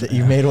today. Actually,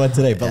 you made one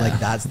today, but like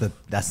that's the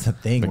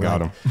thing. I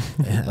got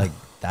him. Like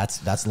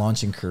that's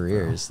launching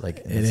careers. Like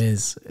it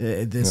is.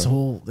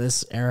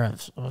 This era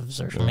of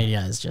social media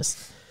is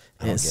just.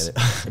 I don't get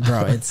it,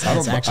 bro. It's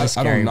actually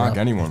scary. I don't knock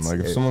anyone.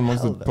 Like if someone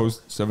wants to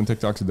post 7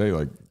 TikToks a day,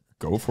 like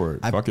go for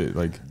it. Fuck it.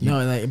 Like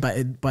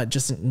but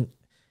just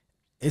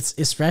it's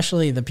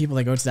especially the people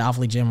that go to the Alpha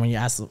League gym, when you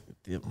ask,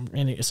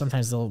 and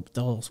sometimes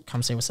they'll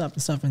come say what's up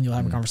and stuff, and you'll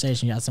have a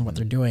conversation. You ask them what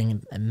they're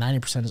doing, and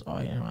 90% is,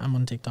 you know, I'm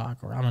on TikTok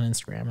or I'm on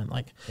Instagram, and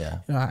like, you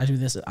know, I do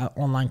this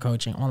online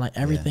coaching, online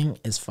everything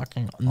is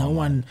fucking no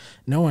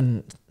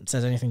one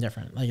says anything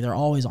different. Like they're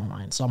always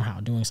online somehow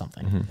doing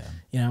something.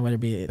 You know, whether it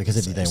be because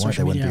if they weren't,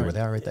 they wouldn't be where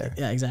they are right there.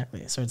 Yeah,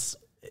 exactly. So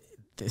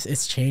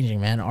it's changing,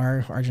 man.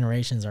 Our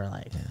generations are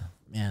like.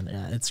 Man,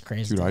 yeah, it's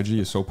crazy. Dude, IG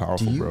is so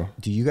powerful, bro.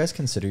 Do you guys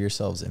consider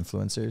yourselves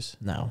influencers?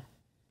 No.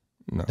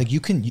 Like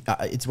you can,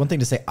 it's one thing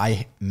to say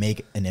I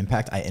make an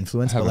impact, I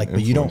influence,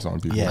 but you don't.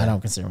 On people. I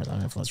don't consider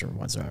myself an influencer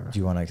whatsoever. Do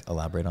you want to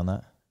elaborate on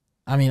that?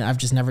 I mean, I've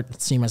just never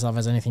seen myself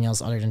as anything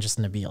else other than just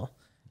Nabil,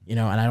 you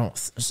know, and I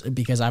don't,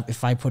 because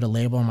if I put a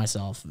label on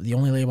myself, the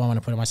only label I want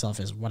to put on myself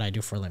is what I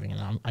do for a living.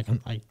 And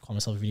I call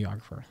myself a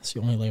videographer. It's the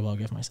only label I'll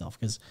give myself,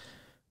 because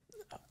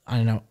I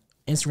don't know,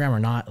 Instagram or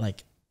not,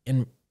 like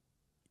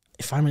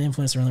if I'm an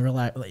influencer in the real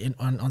life,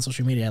 on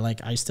social media, like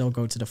I still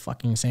go to the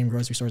fucking same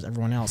grocery stores as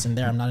everyone else, and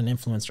there I'm not an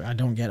influencer. I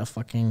don't get a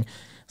fucking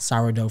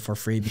sourdough for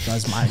free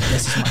because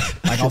this is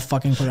my, like, I'll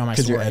fucking put it on my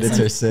story. Your editor's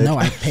like, sick. no,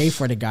 I pay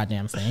for the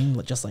goddamn thing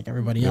just like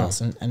everybody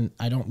else, and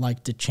I don't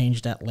like to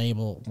change that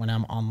label when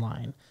I'm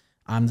online.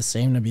 I'm the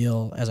same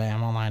Nabil as I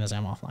am online as I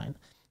am offline.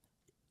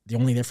 The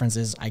only difference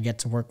is I get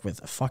to work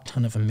with a fuck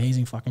ton of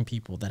amazing fucking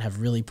people that have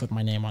really put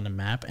my name on the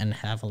map and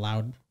have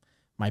allowed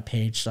my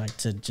page like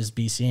to just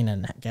be seen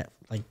and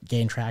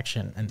gain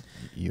traction. And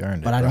you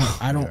earned but it.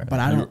 I don't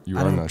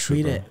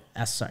treat shit, it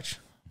as such.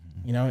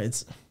 You know,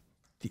 it's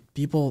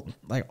people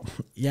like,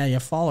 yeah, you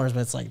have followers, but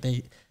it's like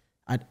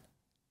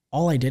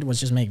all I did was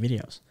just make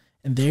videos,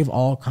 and they've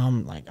all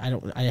come. Like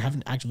I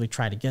haven't actively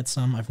tried to get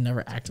some. I've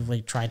never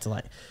actively tried to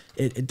like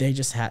it. They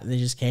just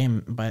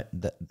came. But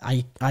the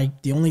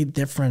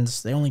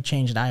only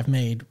change that I've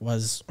made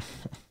was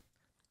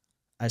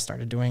I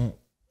started doing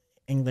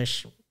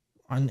English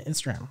on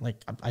Instagram.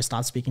 Like I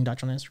stopped speaking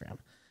Dutch on Instagram.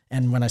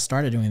 And when I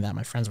started doing that,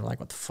 my friends were like,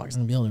 what the fuck is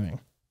Nabil doing?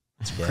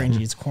 It's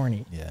cringy, it's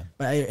corny. Yeah.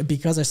 But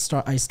because I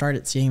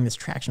started seeing this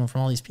traction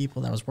from all these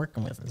people that I was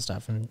working with and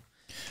stuff, and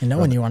no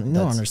one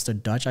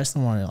understood Dutch. I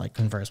still wanted to like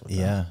converse with them.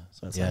 Yeah.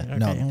 So it's like,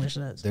 okay, English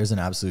it is. There's an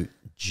absolute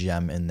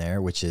gem in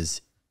there, which is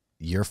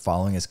your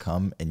following has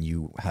come and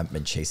you haven't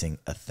been chasing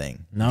a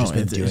thing. No, You've just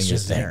been doing it's your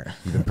just thing. there.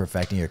 You've been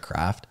perfecting your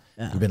craft.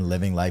 Yeah. You've been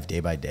living life day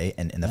by day,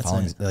 and the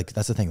following, like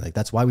that's the thing. Like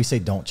that's why we say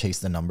don't chase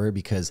the number,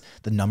 because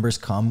the numbers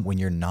come when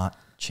you're not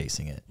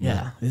chasing it.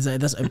 Yeah,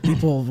 that's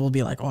people will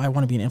be like, oh, I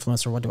want to be an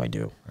influencer. What do I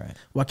do? Right.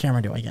 What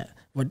camera do I get?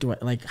 What do I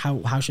like?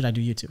 How should I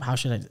do YouTube? How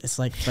should I? It's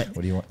like, but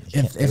what do you want?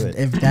 If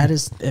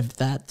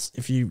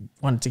you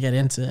want to get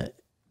into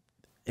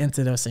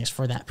those things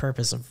for that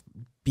purpose of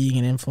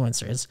being an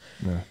influencer,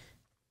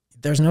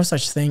 there's no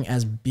such thing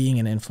as being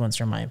an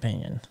influencer, in my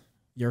opinion.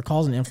 You're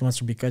called an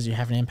influencer because you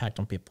have an impact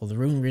on people. The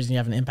only reason you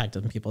have an impact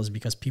on people is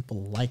because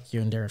people like you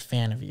and they're a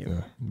fan of you.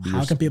 Yeah.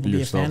 How can people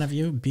be a fan of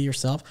you? Be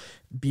yourself,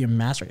 be a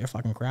master at your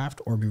fucking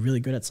craft, or be really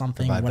good at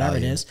something, whatever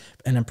it is,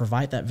 and then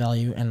provide that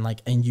value, and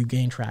you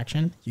gain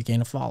traction, you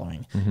gain a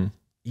following. Mm-hmm.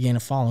 You gain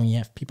a following, you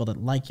have people that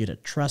like you,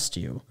 that trust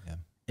you. Yeah.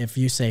 If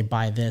you say,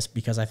 buy this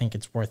because I think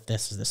it's worth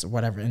this or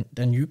whatever, and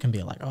then you can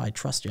be like, oh, I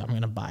trust you, I'm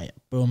going to buy it.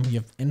 Boom,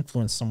 you've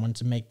influenced someone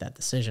to make that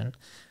decision.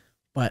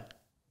 But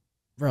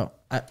bro,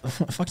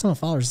 fuck ton of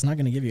followers is not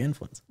going to give you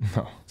influence.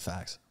 No.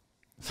 Facts.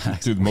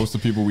 Dude, most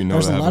of the people we know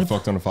that have a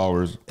fuck ton of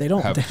followers, they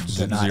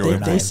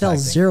sell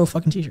zero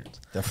fucking t-shirts.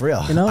 They're for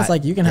real. You know, it's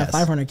like you can have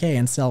 500K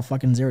and sell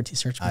fucking zero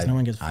t-shirts because no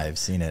one gives a fuck. I've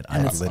seen it.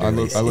 I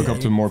look up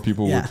to more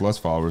people with less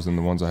followers than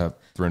the ones that have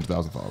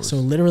 300,000 followers. So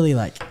literally,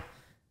 like,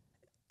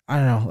 I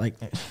don't know, like,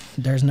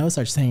 there's no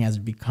such thing as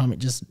becoming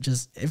just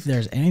if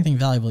there's anything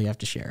valuable you have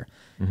to share,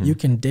 you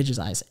can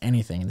digitize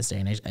anything in this day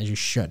and age, as you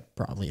should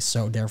probably.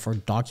 So therefore,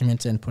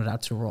 document it and put it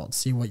out to the world.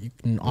 See what you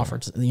can offer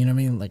to, you know what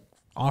I mean? Like,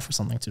 offer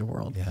something to the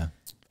world. Yeah.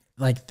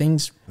 Like,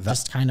 things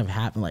just kind of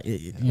happen, like,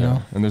 you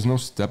know? And there's no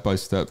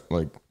step-by-step,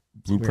 like,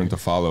 blueprint to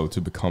follow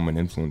to become an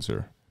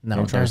influencer. No,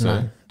 you know there's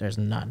none. There's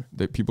none.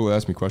 People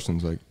ask me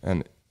questions, like,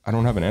 and I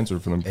don't have an answer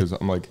for them because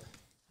I'm like,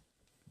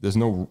 there's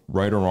no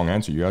right or wrong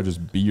answer. You gotta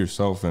just be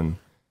yourself, and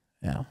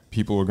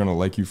people are gonna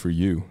like you for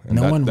you. And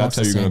no one walks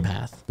the same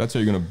path. That's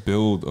how you're gonna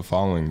build a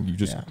following. You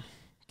just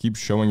keep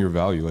showing your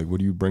value. Like, what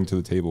do you bring to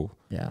the table?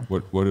 Yeah.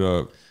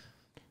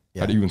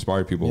 How do you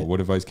inspire people? Yeah. What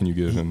advice can you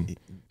give? And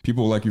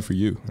people will like you for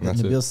you. And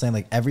that's Nabil's saying,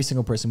 like, every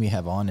single person we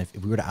have on, if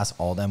we were to ask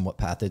all of them what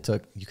path they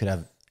took, you could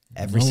have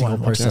every single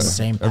person the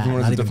same path.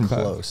 Everyone has a different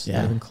close. Yeah.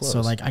 Not even close.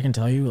 So, like, I can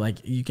tell you, like,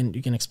 you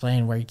can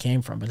explain where you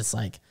came from, but it's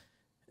like,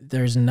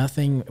 there's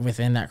nothing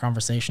within that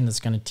conversation that's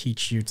going to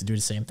teach you to do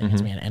the same thing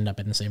as me and end up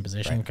in the same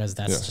position, because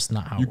that's just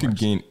not how you it can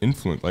works. gain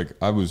influence. Like,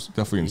 I was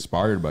definitely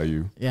inspired by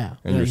you, and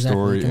your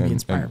exactly. story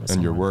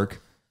and your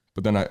work.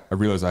 But then I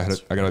realized I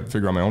got to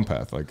figure out my own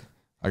path. Like,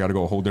 I got to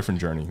go a whole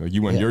different journey. Like,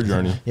 you went your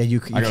journey. Yeah,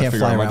 you can't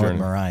fly around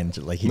with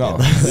Merjin like he did.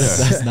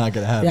 That's not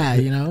gonna happen. Yeah,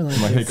 you know. Like,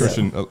 I'm like, hey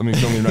Christian, let me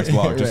film your next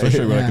vlog just to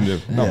show you what I can do.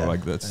 No,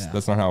 like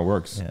that's not how it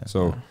works. Yeah.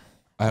 So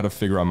I had to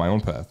figure out my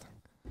own path.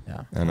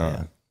 Yeah.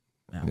 And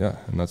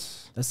and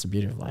that's the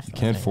beauty of life. You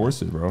can't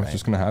force it, bro. Right. It's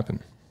just gonna happen.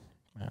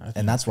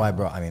 And that's why,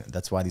 bro. I mean,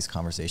 that's why these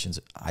conversations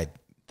I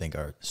think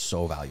are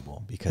so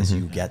valuable, because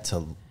you get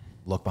to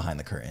look behind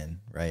the curtain,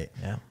 right?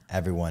 Yeah.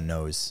 Everyone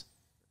knows,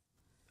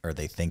 or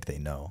they think they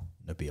know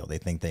Nabil. They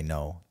think they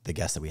know the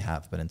guests that we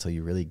have, but until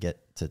you really get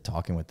to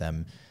talking with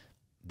them,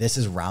 this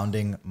is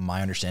rounding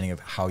my understanding of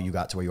how you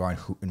got to where you are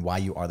and why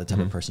you are the type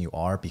of person you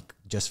are,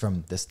 just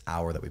from this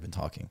hour that we've been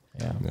talking.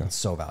 Yeah. It's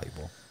so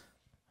valuable.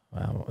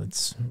 Wow,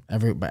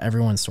 but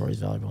everyone's story is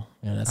valuable.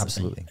 You know, that's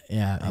absolutely. The thing.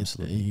 Yeah,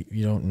 absolutely.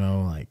 You don't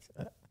know, like,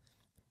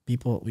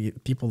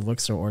 people look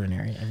so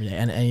ordinary every day,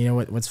 and you know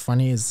what's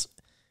funny is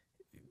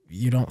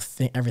you don't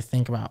ever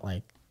think about,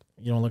 like,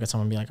 you don't look at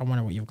someone and be like, I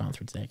wonder what you've gone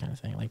through today, kind of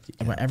thing. Like,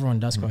 but everyone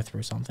does go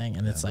through something,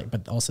 and it's like,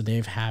 but also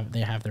they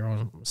have their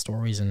own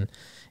stories and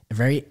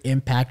very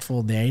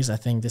impactful days. I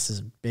think this is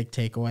a big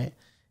takeaway.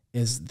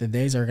 Is the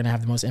days that are going to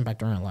have the most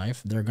impact on your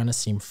life, they're going to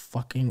seem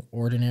fucking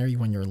ordinary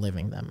when you're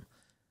living them.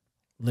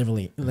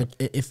 Literally, like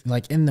if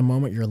like in the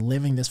moment you're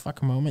living this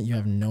fucking moment, you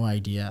have no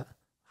idea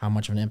how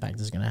much of an impact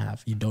this is going to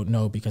have. You don't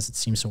know because it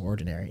seems so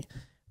ordinary.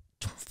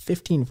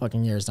 15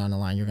 fucking years down the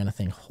line, you're going to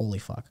think, holy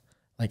fuck.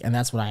 Like, and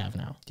that's what I have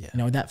now. Yeah. You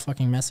know, that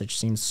fucking message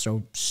seems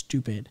so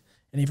stupid.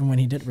 And even when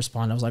he did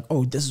respond, I was like,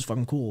 oh, this is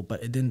fucking cool.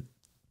 But it didn't,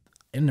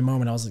 in the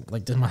moment, I was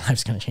like, this, my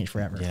life's going to change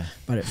forever. Yeah.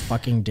 But it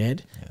fucking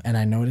did. Yeah. And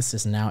I notice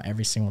this now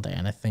every single day.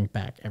 And I think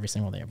back every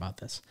single day about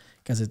this.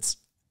 Because it's,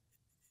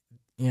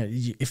 you know,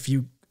 if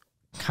you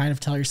kind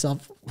of tell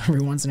yourself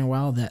every once in a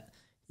while that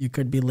you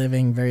could be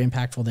living very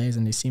impactful days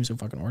and they seem so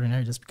fucking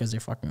ordinary just because they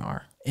fucking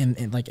are in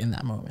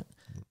that moment.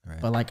 Right.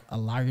 But like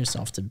allow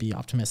yourself to be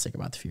optimistic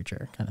about the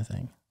future kind of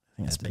thing. I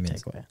think that's a big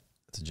takeaway.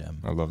 That's a gem.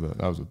 I love that.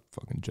 That was a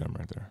fucking gem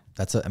right there.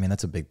 That's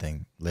a big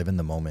thing. Live in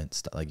the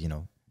moment. Like, you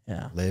know,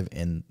 live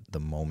in the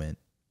moment,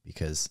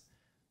 because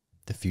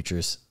the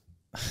future's,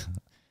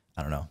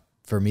 I don't know.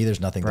 For me, there's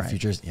nothing. Bright. The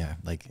future's,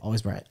 like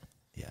always bright.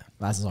 Yeah.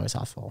 Glass is always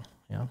half full.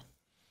 Yeah.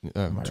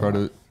 Yeah. No try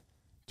to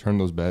turn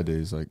those bad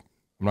days. Like,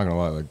 I'm not going to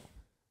lie. Like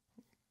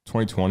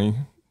 2020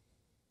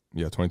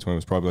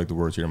 was probably like the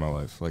worst year of my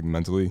life. Like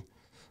mentally,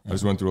 I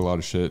just went through a lot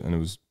of shit, and it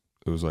was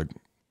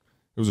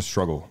a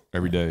struggle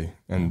every day.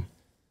 And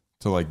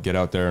to like get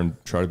out there and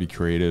try to be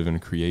creative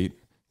and create,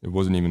 it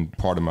wasn't even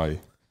part of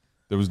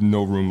there was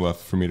no room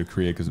left for me to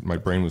create because my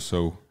brain was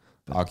so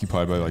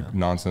occupied by like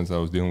nonsense I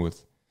was dealing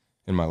with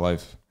in my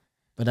life.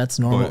 But that's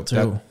normal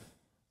too.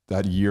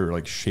 That year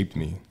like shaped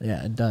me.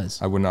 Yeah, it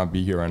does. I would not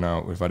be here right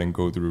now if I didn't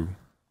go through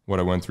what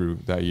I went through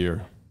that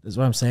year. That's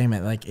what I'm saying,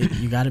 man. Like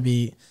you got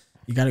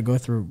to go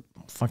through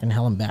fucking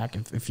hell and back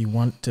if you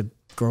want to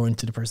grow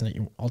into the person that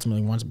you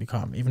ultimately want to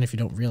become, even if you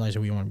don't realize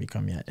who you want to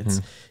become yet.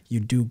 It's you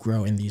do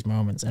grow in these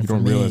moments, and you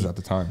don't realize at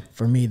the time.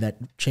 For me, that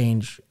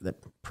change of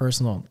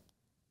personal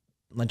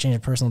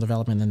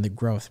development and the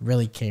growth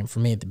really came for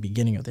me at the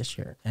beginning of this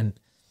year, and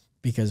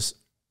because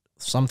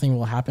something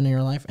will happen in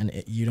your life, and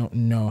you don't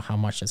know how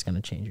much that's going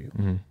to change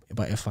you,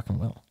 but it fucking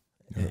will.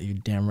 Yeah. You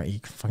damn right, you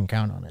can fucking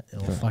count on it.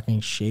 It'll fucking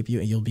shape you,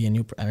 and you'll be a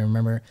new. I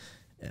remember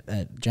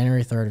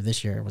January 3rd of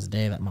this year was a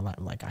day that my life,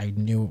 like I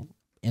knew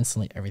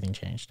instantly everything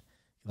changed.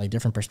 Like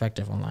different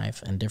perspective on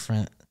life and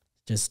different,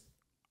 just,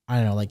 I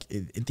don't know, like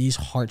these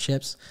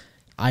hardships.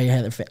 I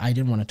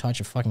didn't want to touch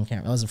a fucking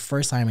camera. That was the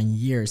first time in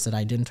years that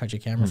I didn't touch a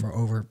camera for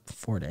over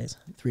 4 days,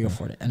 3 or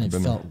 4 days. And it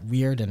felt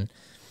weird.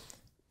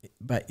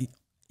 But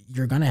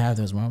you're going to have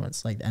those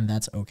moments, like, and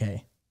that's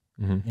okay.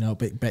 You know,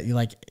 but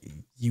like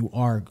you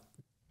are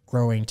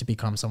growing to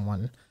become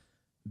someone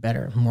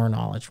better, more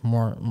knowledge,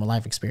 more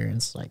life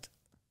experience. Like,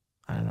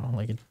 I don't know,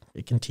 like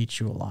it can teach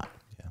you a lot.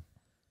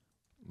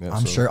 Yeah,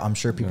 I'm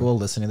sure people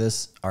listening to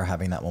this are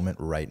having that moment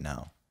right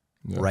now.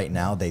 Yeah. Right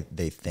now, they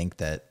think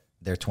that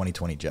they're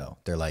 2020 Joe.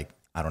 They're like,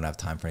 I don't have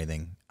time for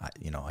anything. I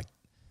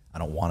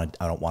don't want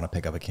to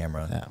pick up a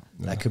camera. Yeah.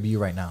 That could be you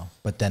right now.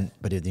 But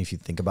if you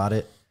think about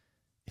it,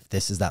 if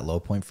this is that low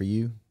point for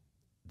you,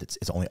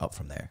 it's only up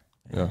from there.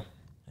 Yeah.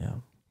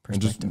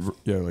 And just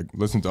like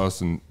listen to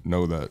us and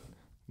know that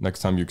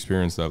next time you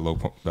experience that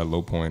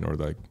low point or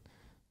like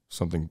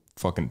something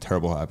fucking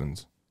terrible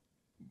happens,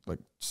 like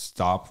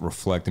stop,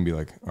 reflect, and be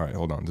like, all right,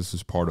 hold on, this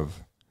is part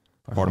of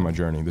my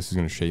journey. This is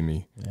gonna shape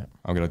me. Yeah.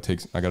 I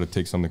gotta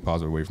take something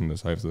positive away from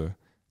this. I have to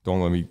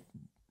don't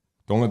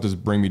let this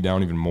bring me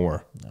down even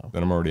more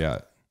than I'm already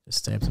at. Just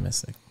stay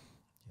optimistic.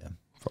 Yeah.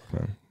 Fuck,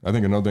 man. I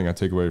think another thing I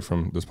take away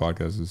from this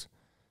podcast is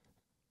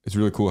it's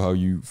really cool how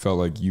you felt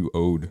like you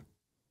owed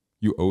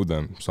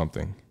them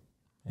something.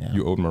 Yeah.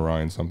 You owed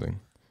Merjin something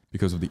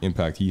because of the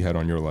impact he had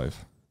on your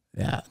life.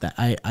 Yeah. That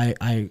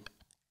I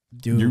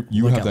do.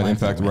 You have that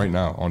impact right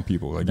now on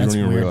people. Like that's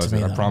you don't even realize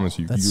it. I promise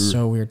you. That's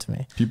so weird to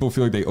me. People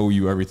feel like they owe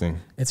you everything.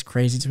 It's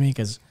crazy to me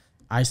because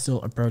I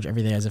still approach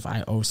every day as if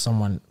I owe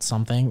someone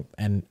something,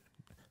 and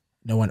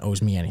no one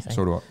owes me anything.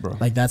 So do I, bro.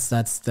 Like that's the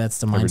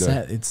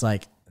mindset. It's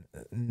like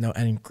no,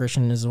 and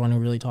Christian is the one who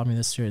really taught me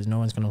this too. Is no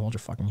one's gonna hold your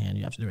fucking hand.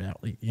 You have to do it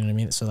out. Like, you know what I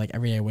mean? So like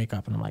every day I wake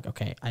up and I'm like,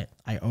 okay,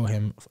 I owe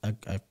him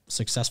a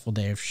successful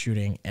day of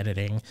shooting,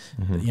 editing,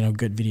 you know,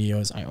 good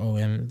videos. I owe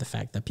him the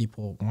fact that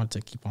people want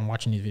to keep on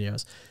watching these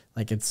videos.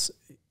 Like it's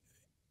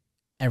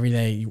every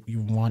day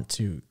you want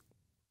to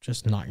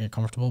just not get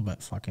comfortable,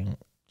 but fucking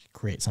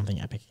create something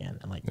epic again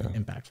and like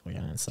impactful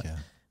again. And it's like,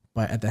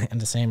 but at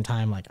the same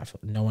time, like I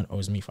feel no one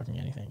owes me fucking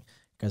anything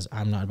because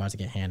I'm not about to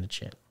get handed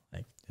shit.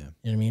 Like, you know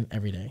what I mean?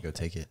 Every day. Go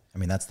take it. I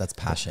mean, that's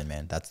passion,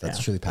 man. That's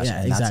truly passion.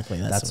 Yeah, exactly.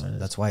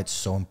 That's why it's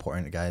so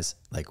important, guys.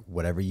 Like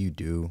whatever you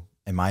do,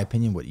 in my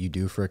opinion, what you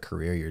do for a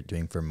career, you're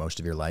doing for most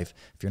of your life.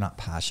 If you're not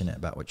passionate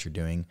about what you're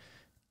doing,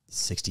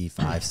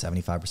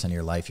 75% of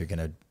your life, you're going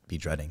to be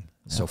dreading.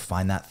 Yeah. So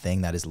find that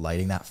thing that is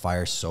lighting that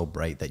fire so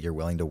bright that you're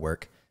willing to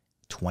work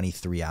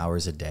 23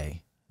 hours a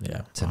day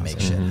to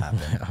make shit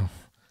happen.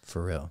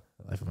 For real.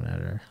 Life of an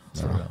editor.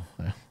 For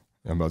real.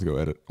 I'm about to go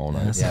edit all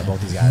night. Yeah,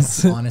 both these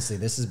guys. Honestly,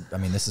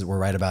 we're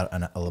right about a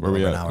little bit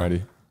over an hour.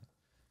 Mighty?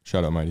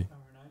 Shout out, Mighty.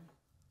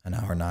 An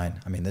hour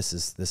 9. I mean, this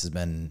has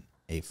been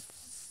a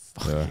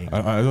fucking...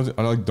 I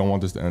don't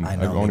want this to end. I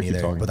know, I want to keep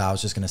talking. But I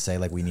was just going to say,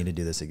 like, we need to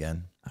do this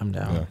again. I'm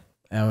down.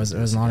 Yeah. It was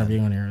an honor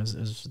being on here. It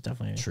was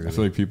definitely true. I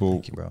feel like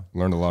people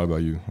learned a lot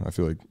about you. I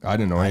feel like I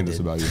didn't know any of this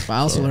about you. But I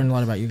also learned a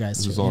lot about you guys,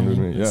 too. This is all new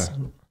to me. Yeah.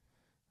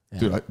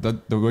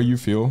 Dude, the way you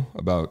feel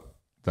about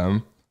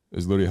them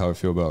is literally how I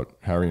feel about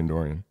Harry and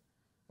Dorian.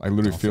 I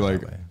literally feel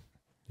like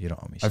you don't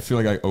owe me shit. I feel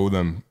like I owe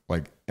them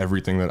like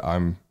everything that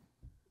I'm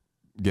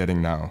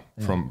getting now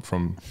from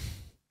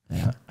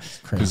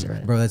crazy,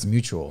 right? Bro, that's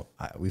mutual.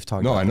 We've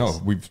talked about I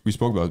know. We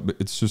spoke about it, but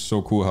it's just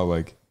so cool how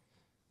like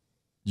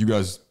you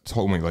guys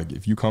told me like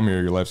if you come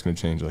here your life's gonna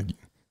change. Like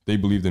they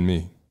believed in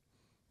me.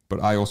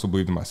 But I also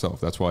believed in myself.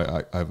 That's why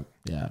I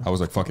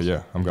was like, fuck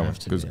it, I'm going.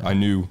 Because I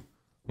knew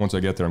once I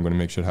get there I'm gonna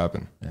make shit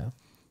happen. Yeah.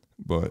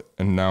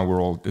 And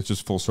now it's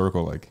just full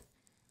circle, like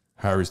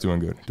Harry's doing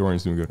good,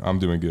 Dorian's doing good, I'm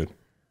doing good.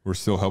 We're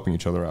still helping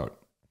each other out.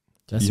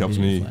 He helps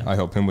me, I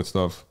help him with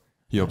stuff.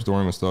 He helps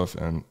Dorian with stuff,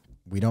 and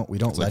we don't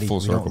let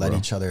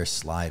each other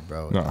slide,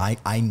 bro. No.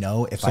 I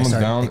know if someone's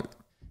down,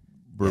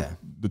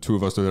 the two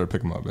of us are there to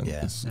pick them up, and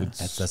it's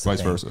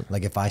vice versa.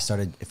 Like if I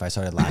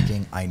started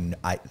lacking,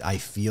 I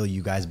feel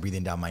you guys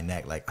breathing down my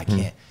neck. Like I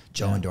can't.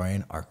 Joe and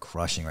Dorian are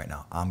crushing right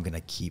now. I'm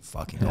gonna keep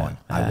fucking going.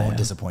 I won't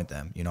disappoint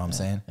them. You know what I'm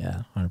saying?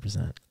 Yeah,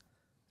 100%.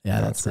 Yeah,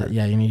 that's that.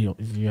 Yeah,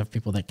 you have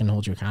people that can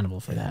hold you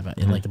accountable for that, but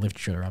like lift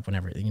each other up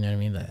whenever, you know what I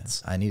mean?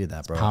 That's I needed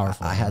that, bro.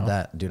 Powerful. I had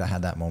that, dude. I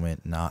had that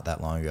moment not that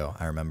long ago.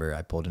 I remember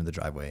I pulled into the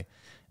driveway,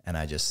 and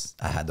I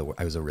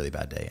was a really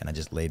bad day, and I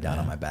just laid down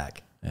on my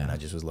back, and I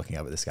just was looking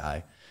up at the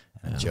sky,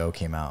 and Joe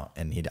came out,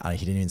 and he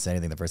didn't even say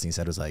anything. The first thing he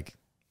said was like,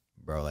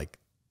 "Bro, like,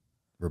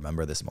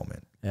 remember this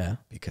moment,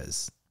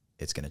 because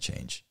it's gonna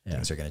change.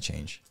 Things are gonna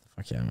change."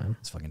 Fuck yeah, man.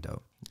 It's fucking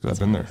dope. I've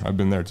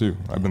been there too.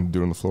 I've been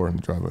doing the floor in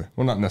the driveway.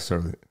 Well, not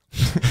necessarily.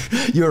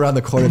 You were around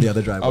the corner of the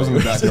other driveway. I was in the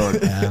backyard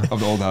of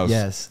the old house.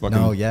 Yes.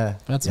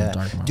 That's some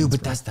dark moments, dude.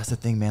 But that's the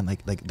thing, man.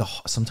 Like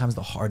sometimes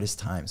the hardest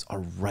times are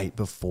right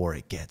before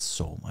it gets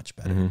so much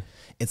better.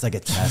 It's like a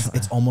test.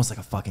 It's almost like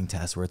a fucking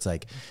test where it's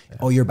like,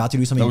 oh, you're about to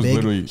do something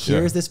big.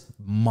 Here's this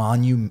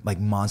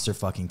monster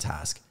fucking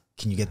task.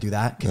 Can you get through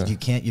that? Because if you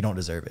can't, you don't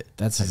deserve it.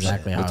 That's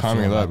exactly how the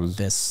timing of that was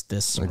this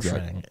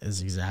shredding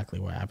is exactly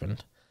what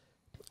happened.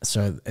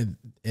 So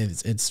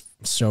it's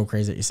so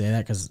crazy that you say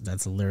that, because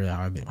that's literally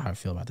how I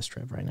feel about this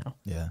trip right now.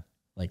 Yeah,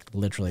 like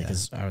literally,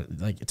 because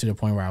like to the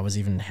point where I was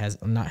even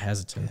not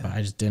hesitant, but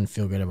I just didn't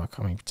feel good about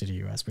coming to the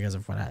U.S. because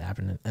of what had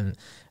happened, and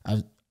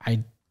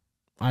I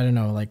don't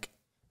know, like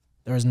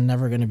there was no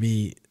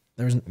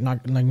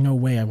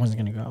way I wasn't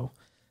gonna go,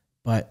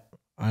 but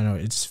I don't know,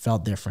 it just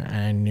felt different, and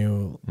I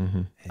knew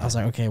I was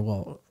like, okay,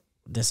 well,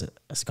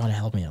 it's gonna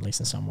help me at least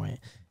in some way.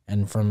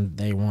 And from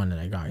day one that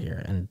I got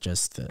here, and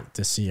just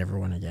to see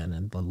everyone again,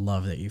 and the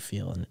love that you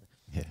feel, and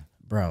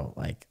bro,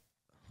 like,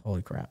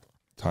 holy crap,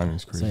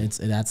 timing's crazy.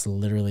 So that's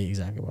literally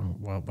exactly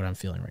what I'm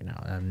feeling right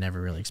now. And I've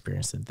never really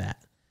experienced it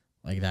that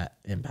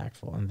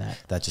impactful and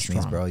that just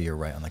means, bro, you're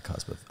right on the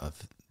cusp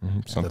of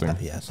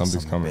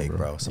something's coming, big,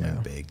 bro.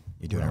 Something big.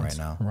 You're doing it right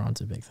now. We're on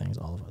to big things,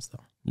 all of us,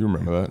 though. You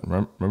remember that?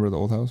 Remember the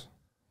old house?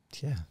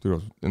 Yeah, dude, I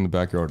was in the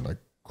backyard like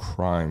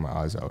crying my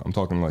eyes out. I'm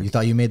talking like, you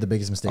thought you made the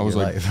biggest mistake of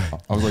your life.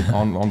 I was like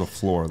on the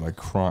floor, like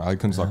crying. I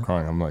couldn't stop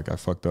crying. I'm like, I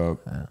fucked up.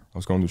 I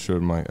was going to show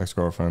my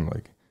ex-girlfriend,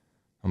 like,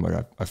 I'm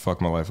like, I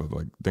fucked my life up.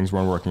 Like, things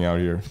weren't working out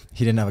here.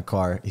 He didn't have a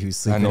car. He was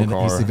sleeping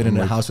in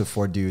a house with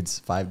 5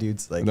 dudes.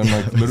 Like, and then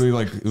like literally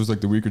like it was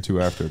like the week or two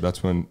after.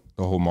 That's when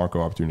the whole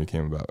Marco opportunity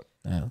came about.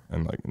 Yeah.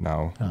 And like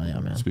now,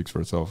 it speaks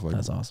for itself. Like,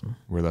 that's awesome.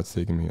 Where that's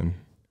taken me. And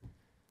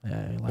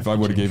if I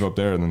would have gave up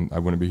there, then I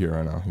wouldn't be here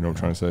right now. You know what I'm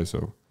trying to say?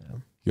 So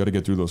you got to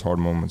get through those hard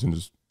moments and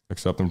just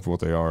accept them for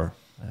what they are,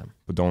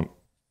 but don't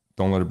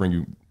let it bring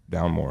you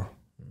down more.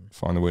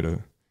 Find a way to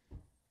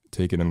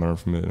take it and learn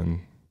from it and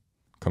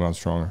come out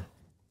stronger.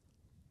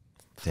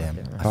 Damn,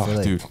 I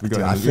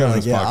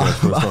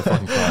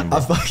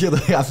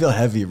feel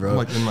heavy, bro. I'm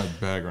like in my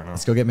bag right now.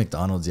 Let's go get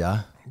McDonald's,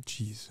 yeah.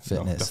 Jeez, fitness.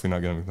 No, definitely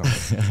not getting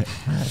McDonald's.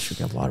 I should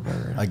get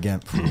Whataburger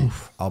again.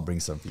 I'll bring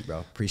some for you,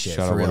 bro. Appreciate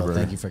it for real.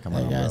 Thank you for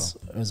coming on, guys.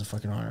 bro. It was a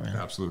fucking honor, man.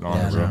 Absolute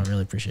honor, bro. I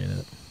really appreciate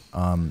it.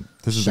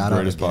 This is the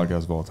greatest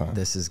podcast of all time.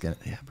 This is gonna,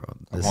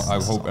 bro.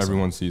 I hope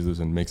everyone sees this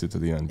and makes it to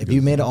the end. If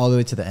you made it all the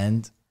way to the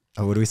end,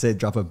 what do we say?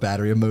 Drop a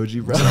battery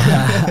emoji, bro.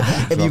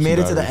 If you made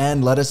it to the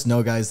end, let us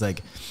know, guys.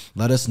 Like,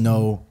 let us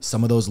know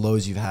some of those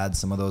lows you've had,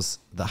 some of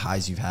the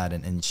highs you've had,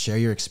 and share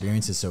your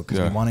experiences. So, because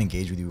we want to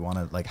engage with you, we want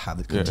to like have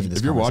the continue this.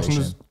 If you're watching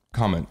this,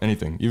 comment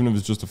anything, even if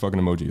it's just a fucking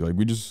emoji. Like,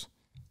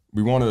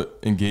 we want to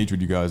engage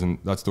with you guys, and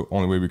that's the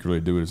only way we can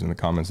really do it is in the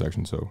comment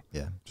section. So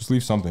just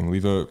leave something.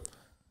 Leave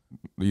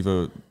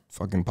a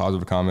fucking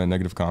positive comment,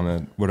 negative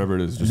comment, whatever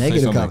it is. Just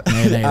negative say something.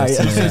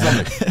 Say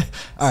something.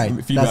 All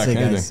right, feedback, that's it,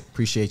 guys.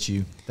 Appreciate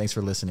you. Thanks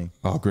for listening.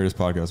 Greatest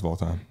podcast of all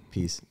time.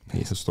 Peace.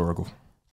 Historical.